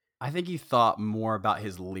 of. I think he thought more about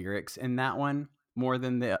his lyrics in that one more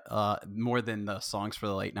than the songs for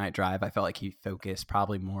the late night drive. I felt like he focused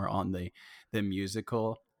probably more on the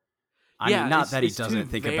musical. I mean, Yeah, not that he it's two doesn't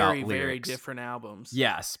think about very, very lyrics. different albums.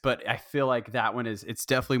 Yes, but I feel like that one it's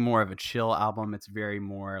definitely more of a chill album. It's very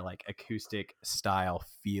more like acoustic style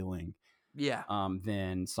feeling Yeah.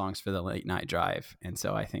 than songs for the late night drive. And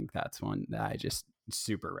so I think that's one that I just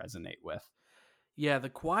super resonate with. Yeah, The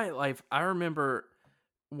Quiet Life, I remember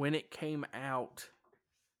when it came out,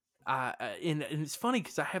 and it's funny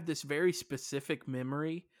because I have this very specific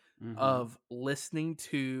memory of listening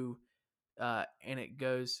to, and it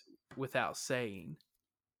goes without saying,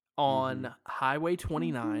 on Highway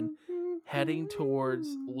 29 heading towards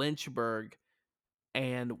Lynchburg,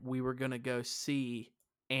 and we were going to go see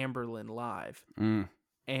Amberlin live. Mm.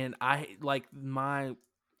 And I like my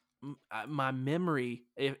memory.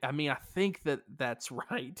 I mean, I think that that's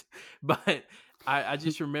right, but I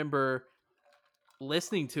just remember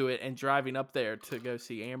listening to it and driving up there to go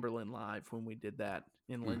see Amberlin live when we did that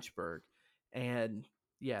in Lynchburg. And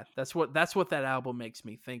yeah, that's what that album makes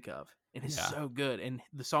me think of. And it's so good. And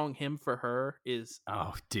the song Hymn for Her is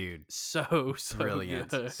dude, so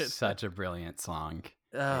brilliant. good. Such a brilliant song.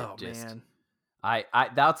 Oh man. I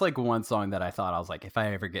that's like one song that I thought, I was like, if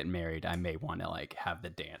I ever get married, I may want to like have the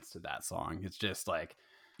dance to that song. It's just like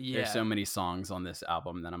there's so many songs on this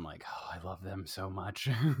album that I'm like, oh, I love them so much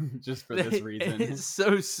just for this reason. It's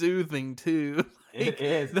so soothing too. It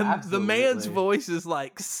is. The man's voice is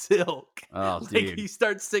like silk. Oh, like dude. he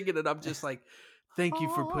starts singing and I'm just like, thank you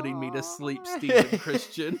for putting me to sleep, Stephen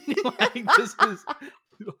Christian. Like this is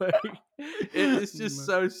like it's just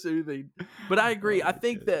so soothing. But I agree. I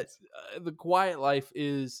think that The Quiet Life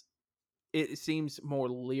it seems more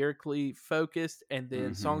lyrically focused, and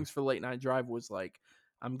then Songs for the Late Night Drive was like,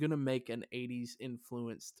 I'm gonna make an 80s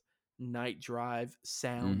influenced night drive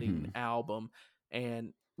sounding album,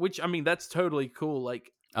 and which, I mean, that's totally cool.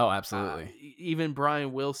 Like, oh, absolutely. Even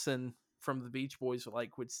Brian Wilson from the Beach Boys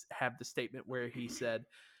like would have the statement where he said,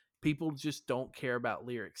 people just don't care about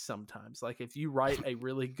lyrics sometimes. Like, if you write a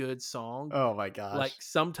really good song, oh my gosh, like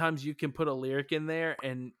sometimes you can put a lyric in there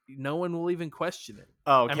and no one will even question it.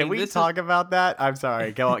 Oh, can we talk about that? I'm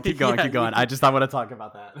sorry. Go on. Keep going. Keep going. I want to talk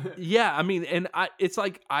about that. Yeah, I mean, and it's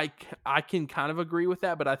like I can kind of agree with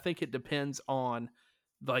that, but I think it depends on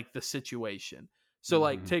like the situation. So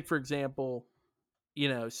like, take for example,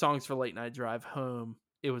 Songs for Late Night Drive Home.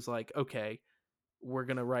 It was like, okay, we're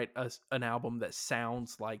going to write an album that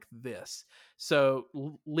sounds like this. So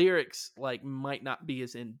lyrics like might not be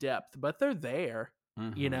as in depth, but they're there,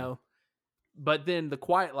 but then The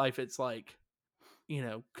Quiet Life, it's like,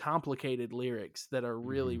 complicated lyrics that are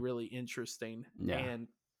really, really interesting. Yeah. And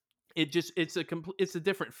it's a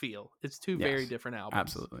different feel. It's two very different albums.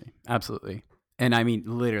 Absolutely. Absolutely. And I mean,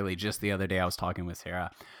 literally just the other day I was talking with Sarah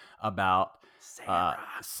about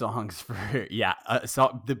songs for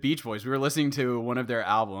the Beach Boys. We were listening to one of their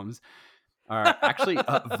albums, or actually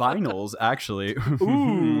vinyls. Actually,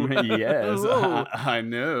 ooh, yes, I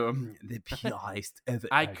know the purest.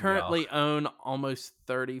 I currently own almost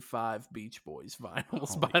 35 Beach Boys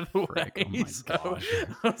vinyls. Holy by the frick. Way, oh my gosh.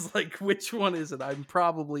 I was like, which one is it? I'm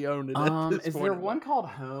probably owning it. At this is point. There one called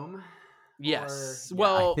Home? Yes.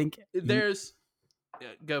 Well, I think there's.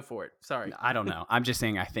 Go for it. Sorry. I don't know. I'm just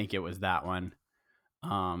saying I think it was that one.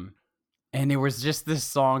 And there was just this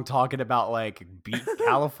song talking about like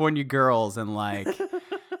California girls and like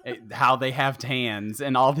how they have tans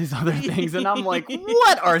and all these other things. And I'm like,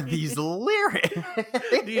 what are these lyrics?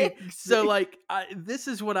 Dude, so like, this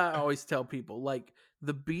is what I always tell people. Like,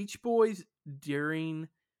 the Beach Boys during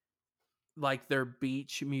like their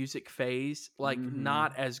beach music phase, like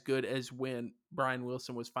not as good as when Brian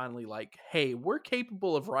Wilson was finally like, hey, we're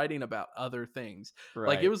capable of writing about other things. Right.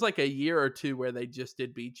 Like, it was like a year or two where they just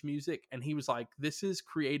did beach music, and he was like, this is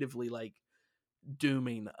creatively like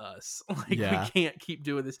dooming us. Like, we can't keep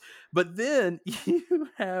doing this. But then you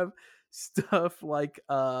have stuff like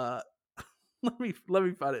let me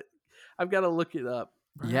find it. I've got to look it up.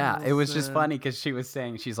 Brian Wilson. It was just funny because she was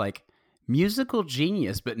saying, she's like, musical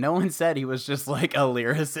genius, but no one said he was just like a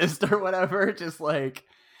lyricist or whatever. Just like,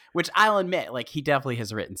 which I'll admit, like, he definitely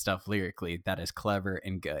has written stuff lyrically that is clever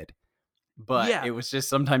and good. But it was just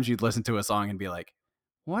sometimes you'd listen to a song and be like,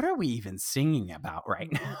 what are we even singing about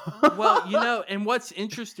right now? Well, and what's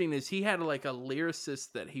interesting is he had like a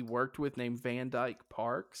lyricist that he worked with named Van Dyke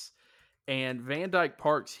Parks. And Van Dyke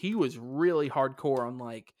Parks, he was really hardcore on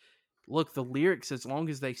like, look, the lyrics, as long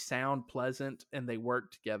as they sound pleasant and they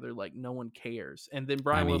work together, like, no one cares. And then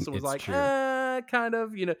Brian Wilson was like, kind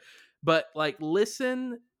of, but like,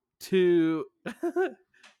 listen to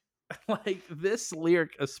like this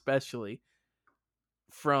lyric especially.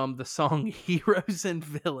 from the song Heroes and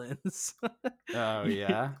Villains. Oh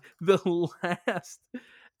yeah. The last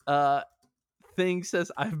uh thing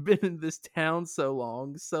says, I've been in this town so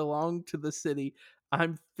long to the city.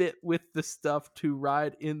 I'm fit with the stuff to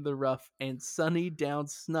ride in the rough and sunny down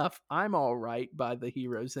snuff. I'm all right by the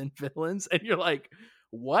Heroes and Villains. And you're like,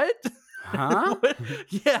 what? Huh? What?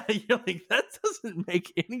 Yeah, you're like, that doesn't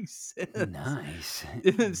make any sense. Nice.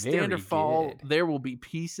 And then Stand or Very Fall, good. there will be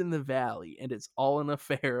peace in the valley, and it's all an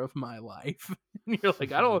affair of my life. And you're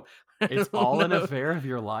like, I don't It's all an affair of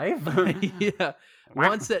your life. Yeah.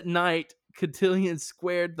 Once at night, Cotillion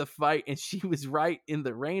squared the fight, and she was right in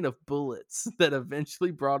the rain of bullets that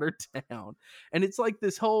eventually brought her down. And it's like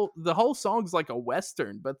the whole song's like a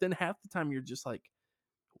Western, but then half the time you're just like,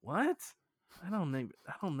 what? I don't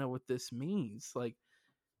know what this means. Like,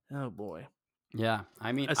 oh boy. Yeah,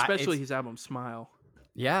 I mean, Especially his album Smile.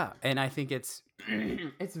 yeah, and I think it's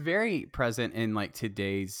it's very present in like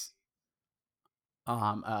today's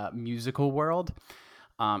musical world,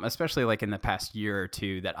 especially like in the past year or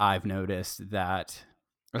two that I've noticed that,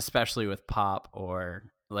 especially with pop or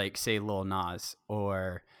like say Lil Nas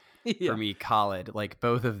or Yeah. for me Khaled, like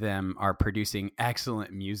both of them are producing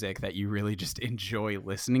excellent music that you really just enjoy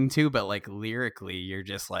listening to, but like lyrically you're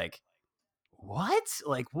just like, what?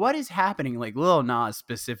 Like what is happening? Like Lil Nas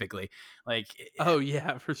specifically, like Oh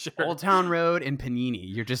yeah, for sure. Old Town Road and Panini.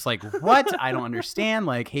 You're just like, what? I don't understand.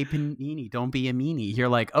 Like, hey, Panini, don't be a meanie. You're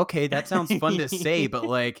like, okay, that sounds fun to say, but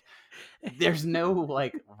like, there's no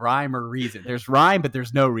like rhyme or reason. There's rhyme, but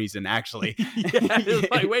there's no reason actually. Yeah,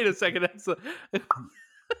 it's like, wait a second, that's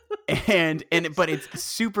But it's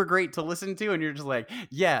super great to listen to, and you're just like,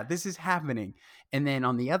 yeah, this is happening. And then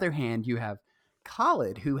on the other hand, you have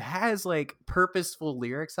Khaled, who has like purposeful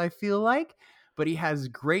lyrics, I feel like, but he has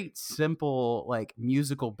great, simple, like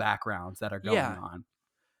musical backgrounds that are going on.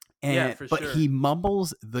 And yeah, for but sure. he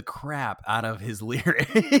mumbles the crap out of his lyrics.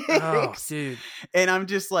 Oh, dude. And I'm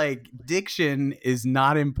just like, diction is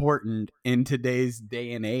not important in today's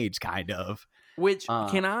day and age, kind of. Which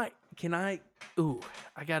can I ooh,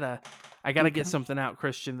 I gotta get something out,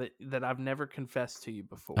 Christian, that I've never confessed to you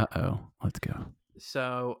before. Uh-oh. Let's go.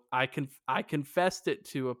 So I confessed it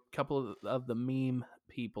to a couple of the meme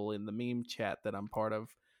people in the meme chat that I'm part of.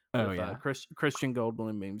 Oh, with, yeah. Christian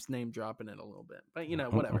Goldblum memes, name dropping it a little bit, but you know,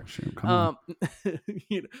 Oh, whatever. shoot, come on.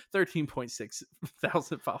 13.6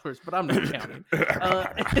 thousand followers, but I'm not counting.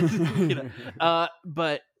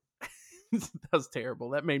 But that was terrible.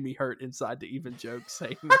 That made me hurt inside to even joke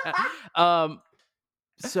saying that.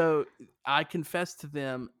 So I confessed to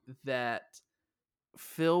them that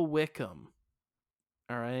Phil Wickham,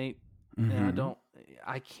 all right, and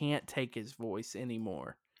I can't take his voice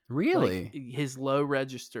anymore. Really? Like, his low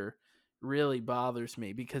register really bothers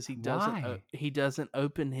me because he doesn't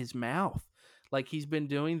open his mouth. Like, he's been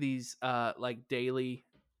doing these like daily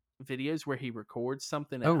videos where he records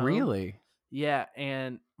something at home. Really? Yeah,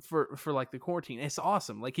 and for like the quarantine, it's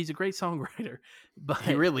awesome. Like, he's a great songwriter, but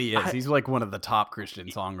He really is. He's like one of the top Christian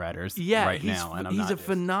songwriters right now, and he's a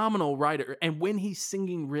phenomenal writer. And when he's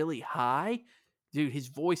singing really high, dude, his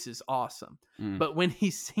voice is awesome. But when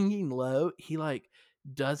he's singing low, he like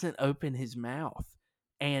doesn't open his mouth,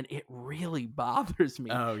 and it really bothers me.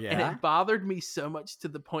 Oh yeah. And it bothered me so much to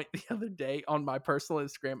the point the other day on my personal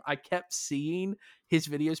Instagram, I kept seeing his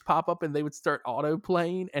videos pop up and they would start auto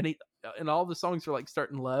playing, and all the songs were like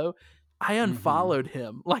starting low. I unfollowed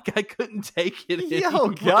him. Like, I couldn't take it anymore. Yo,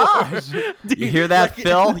 gosh. Dude, you hear that, like,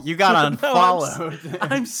 Phil? You got unfollowed.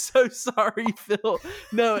 I'm so sorry, Phil.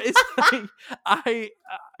 No, it's like,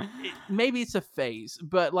 maybe it's a phase,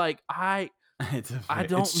 but like, I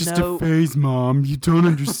don't it's just know. a phase, Mom. You don't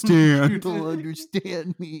understand. You don't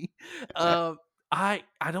understand me. I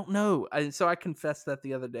don't know. And so I confessed that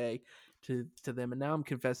the other day to them, and now I'm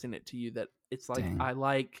confessing it to you that it's like, dang. I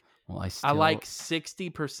like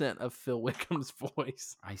 60% of Phil Wickham's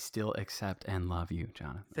voice. I still accept and love you,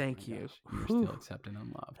 Jonathan. Thank you. You're still accepted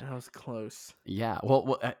and loved. That was close. Yeah.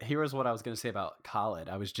 Well, here was what I was going to say about Khaled.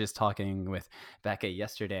 I was just talking with Becca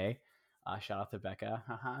yesterday. Shout out to Becca.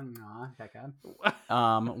 Becca.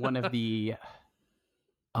 One of the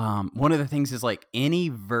things is like any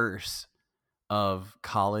verse of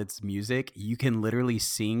Khaled's music, you can literally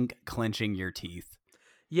sing clenching your teeth.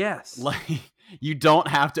 Yes. Like, you don't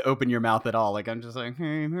have to open your mouth at all. Like, I'm just like,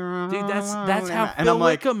 dude, that's how Phil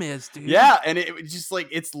Wickham is, dude. Yeah, and it just like,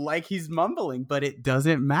 it's like he's mumbling, but it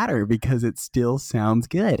doesn't matter because it still sounds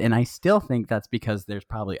good. And I still think that's because there's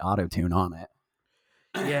probably auto-tune on it.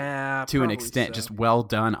 Yeah, to an extent, so. Just well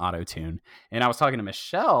done auto-tune. And I was talking to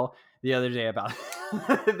Michelle the other day about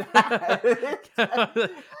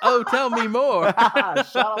Oh, tell me more.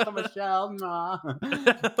 Shout out to Michelle. Nah.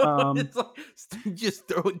 It's like, just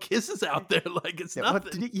throwing kisses out there like it's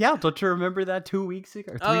nothing. Don't you remember that 2 weeks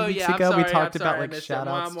ago or 3 Oh weeks yeah, ago? I'm sorry, We talked about I like missed shout it.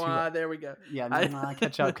 outs Mwah, to mwah, there we go. yeah, I-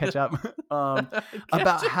 catch up. About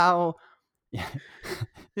Ketchup. how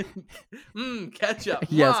Ketchup.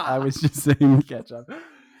 yes, Mwah. I was just saying ketchup.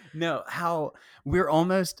 No, how we're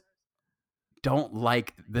almost don't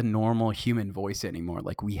like the normal human voice anymore.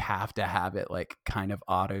 Like we have to have it like kind of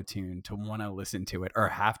auto-tuned to want to listen to it, or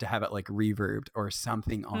have to have it like reverbed or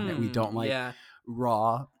something on it. We don't like Yeah.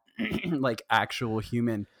 raw like actual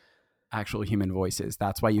human voices.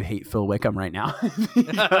 That's why you hate Phil Wickham right now.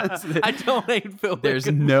 Because I don't hate Phil there's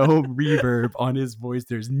Wickham. no reverb on his voice.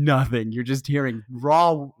 There's nothing. You're just hearing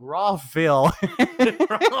raw Phil. Raw Phil.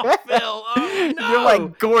 Oh, no. You're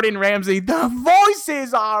like Gordon Ramsay. The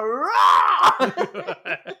voices are raw.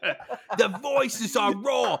 The voices are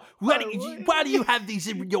raw. Why do you have these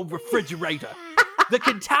in your refrigerator? They're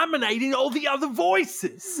contaminating all the other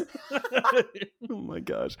voices. Oh my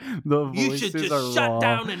gosh. The You voices should just are shut raw.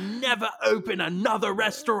 down and never open another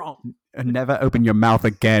restaurant. And never open your mouth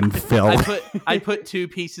again, Phil. I put 2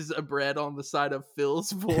 pieces of bread on the side of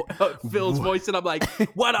Phil's voice, and I'm like,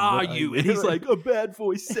 "What are you?" And he's like, "A bad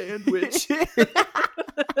voice sandwich."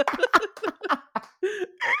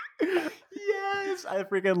 Yes, I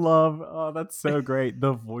freaking love. Oh, that's so great.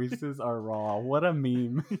 The voices are raw. What a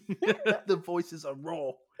meme. The voices are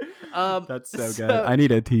raw. That's so good. I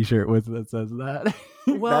need a T-shirt that says that.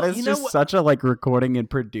 Well, that is you know just what- such a like recording and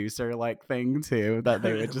producer like thing too that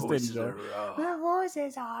they would The just voices enjoy. are raw. The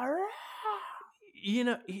voices are raw. You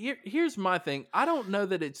know, here's my thing. I don't know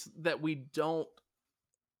that it's that we don't.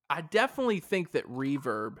 I definitely think that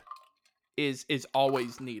reverb is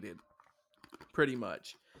always needed, pretty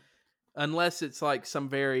much, unless it's like some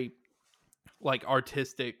very like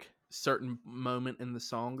artistic certain moment in the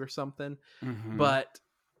song or something. Mhm. But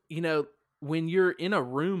you know, when you're in a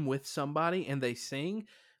room with somebody and they sing,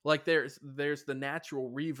 like there's the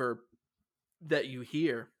natural reverb that you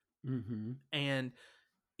hear, Mhm. and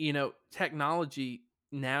you know, technology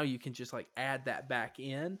now you can just like add that back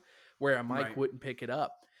in where a mic Right. wouldn't pick it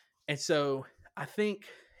up. And so I think,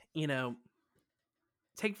 you know,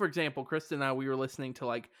 take for example, Krista and I, we were listening to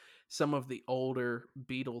like some of the older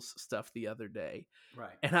Beatles stuff the other day.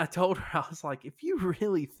 Right. And I told her, I was like, if you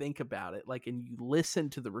really think about it, like, and you listen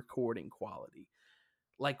to the recording quality,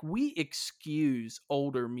 like we excuse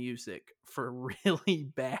older music for really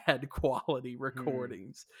bad quality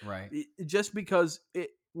recordings, Right. just because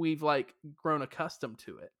we've like grown accustomed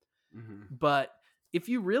to it. Mhm. But if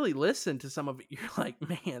you really listen to some of it, you're like,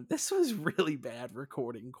 man, this was really bad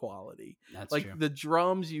recording quality. That's Like true. the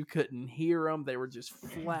drums, you couldn't hear them; they were just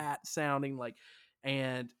flat sounding. Like,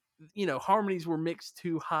 and you know, harmonies were mixed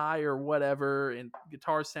too high or whatever, and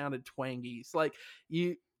guitars sounded twangy. It's like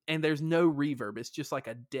and there's no reverb; it's just like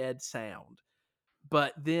a dead sound.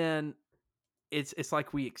 But then it's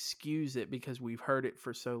like we excuse it because we've heard it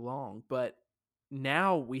for so long. But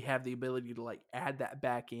now we have the ability to like add that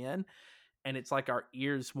back in, and it's like our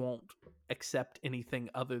ears won't accept anything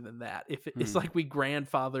other than that. It's like we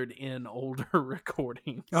grandfathered in older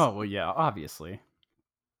recordings. Oh well, yeah, obviously.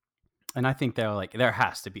 And I think there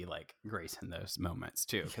has to be like grace in those moments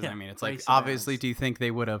too, because Yeah, I mean, it's like grace obviously, abounds. do you think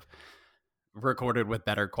they would have recorded with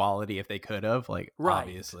better quality if they could have? Like, Right.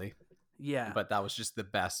 obviously, Yeah. but that was just the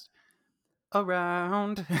best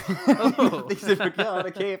around. Oh. These are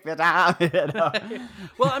gonna keep it out.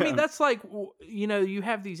 Well, I mean, that's like, you know, you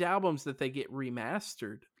have these albums that they get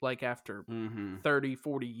remastered like after 30,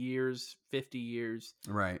 40 years, 50 years.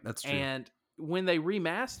 Right, that's true. And when they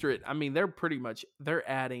remaster it, I mean, they're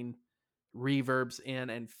adding reverbs in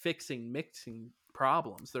and fixing mixing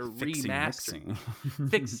problems. They're remastering.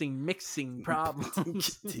 Fixing mixing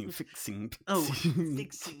problems. Fixing. Oh,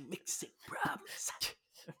 fixing mixing problems.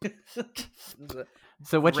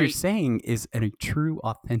 So what you're Great. saying is a true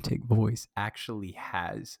authentic voice actually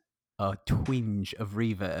has a twinge of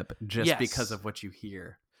reverb just because Yes. of what you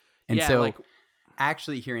hear. And Yeah, so like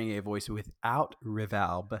actually hearing a voice without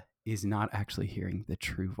reverb is not actually hearing the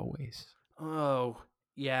true voice. oh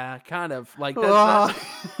yeah, kind of like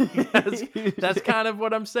that's kind of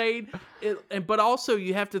what I'm saying. But also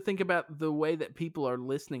you have to think about the way that people are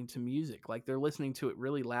listening to music. Like they're listening to it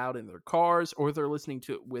really loud in their cars, or they're listening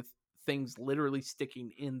to it with things literally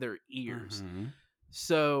sticking in their ears.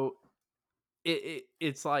 So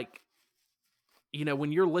it's like, you know,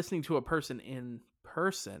 when you're listening to a person in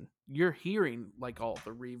person, you're hearing like all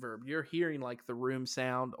the reverb. You're hearing like the room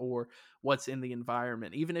sound or what's in the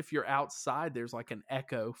environment. Even if you're outside, there's like an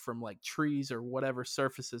echo from like trees or whatever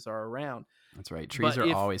surfaces are around. That's right. Trees But are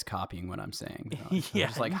if- always copying what I'm saying. Yeah,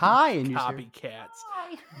 Just like hi, and you say,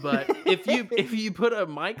 copycats. But if you put a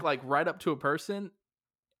mic like right up to a person,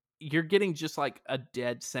 you're getting just like a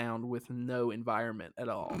dead sound with no environment at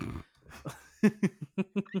all.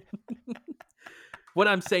 What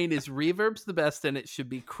I'm saying is reverb's the best and it should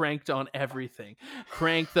be cranked on everything.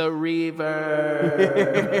 Crank the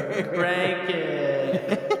reverb. Crank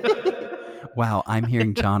it. Wow, I'm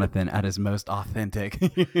hearing Jonathan at his most authentic.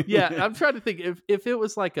 Yeah, I'm trying to think if it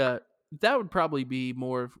was like that would probably be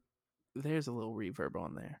more of, there's a little reverb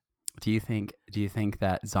on there. Do you think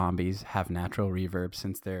that zombies have natural reverb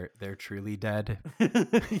since they're truly dead?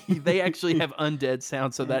 They actually have undead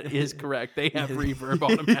sound, so that is correct. They have reverb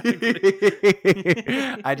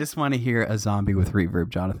automatically. I just want to hear a zombie with reverb.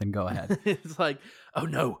 Jonathan, go ahead. It's like, oh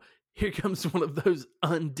no, here comes one of those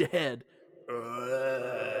undead.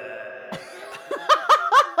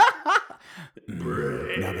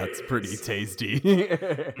 Now that's pretty tasty.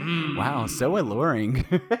 Wow, so alluring.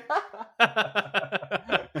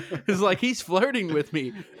 It's like he's flirting with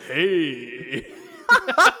me. Hey.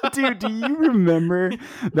 Dude, do you remember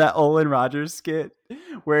that Olin Rogers skit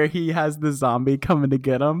where he has the zombie coming to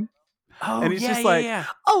get him? Oh, And he's yeah, just yeah, like, yeah.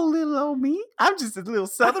 oh, little old me, I'm just a little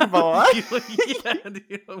southern boy. Yeah,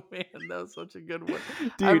 dude, oh, man, that was such a good one.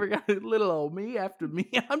 Dude. I forgot little old me after me.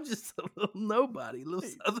 I'm just a little nobody, little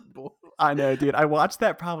southern boy. I know, dude. I watched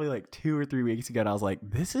that probably like 2 or 3 weeks ago, and I was like,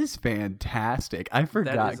 this is fantastic. I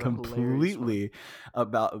forgot is a hilarious completely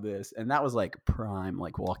about this. And that was like prime,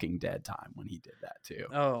 like Walking Dead time when he did that too.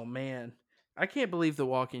 Oh man, I can't believe The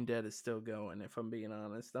Walking Dead is still going. If I'm being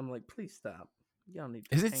honest, I'm like, please stop. Y'all need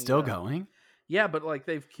to Is it hang still up. going? Yeah, but like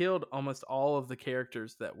they've killed almost all of the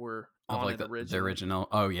characters that were Of on like it the originally. original.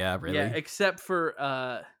 Oh, yeah, really? Yeah, except for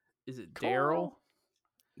is it Daryl?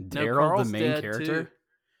 Daryl, Carl's the main dead, character? too.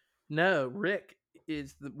 No, Rick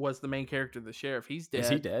was the main character, the sheriff. He's dead. Is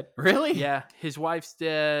he dead? Really? Yeah, his wife's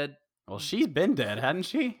dead. Well, she's been dead, hadn't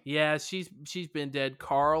she? Yeah, she's been dead.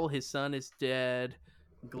 Carl, his son, is dead.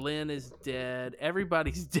 Glenn is dead.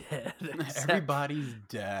 Everybody's dead. except- Everybody's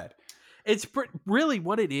dead. It's really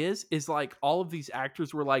what it is like all of these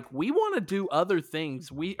actors were like, we want to do other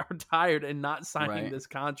things. We are tired and not signing Right. this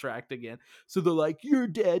contract again. So they're like, you're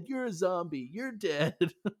dead. You're a zombie. You're dead.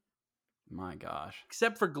 My gosh.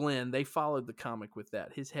 Except for Glenn. They followed the comic with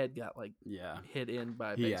that. His head got like Yeah. hit in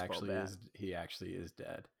by a He baseball actually bat. is he actually is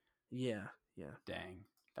dead. Yeah. Dang.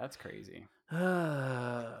 That's crazy.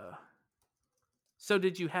 So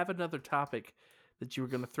did you have another topic that you were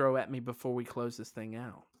going to throw at me before we close this thing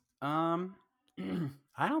out?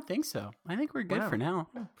 I don't think so. I think we're good Wow. for now.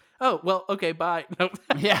 Oh, well, okay, bye. Nope.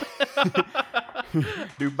 Yeah.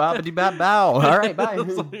 Do bobbity bop bow. All right, bye.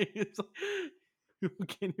 It's like,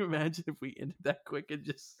 can you imagine if we ended that quick and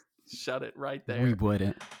just shut it right there? We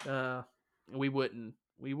wouldn't. We wouldn't.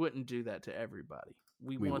 We wouldn't do that to everybody.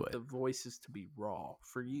 We want would. the voices to be raw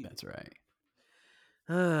for you. That's right.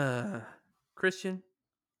 Christian,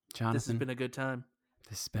 Jonathan, this has been a good time.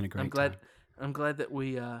 this has been a great I'm glad. time. I'm glad that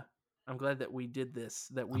we. I'm glad that we did this.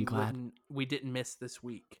 That we I'm glad. we didn't miss this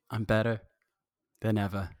week. I'm better than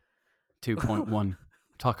ever. 2.1.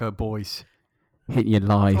 Taco Boys. Hitting you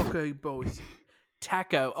live. Okay, boys.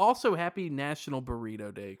 Taco. Also, happy National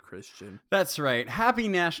Burrito Day, Christian. That's right. Happy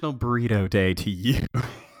National Burrito Day to you.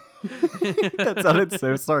 That sounded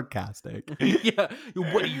so sarcastic. Yeah.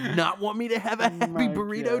 What, do you not want me to have a happy my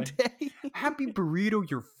burrito God. day? Happy burrito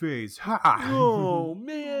your face. Ha. Oh,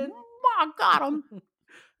 man. I got him.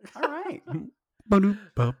 All right.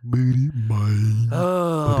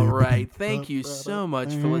 All right. Thank you so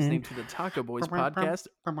much for listening to the Taco Boys podcast.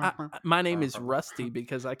 My name is Rusty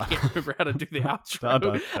because I can't remember how to do the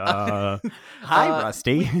outro. Hi,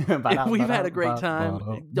 Rusty. We've had a great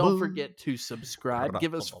time. Don't forget to subscribe.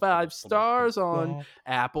 Give us 5 stars on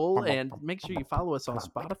Apple, and make sure you follow us on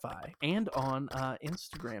Spotify and on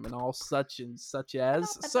Instagram and all such and such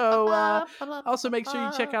as. So also make sure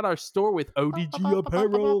you check out our store with ODG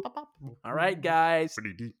Apparel. All right, guys.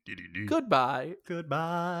 Goodbye.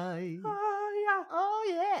 Goodbye. Oh, yeah. Oh,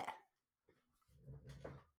 yeah.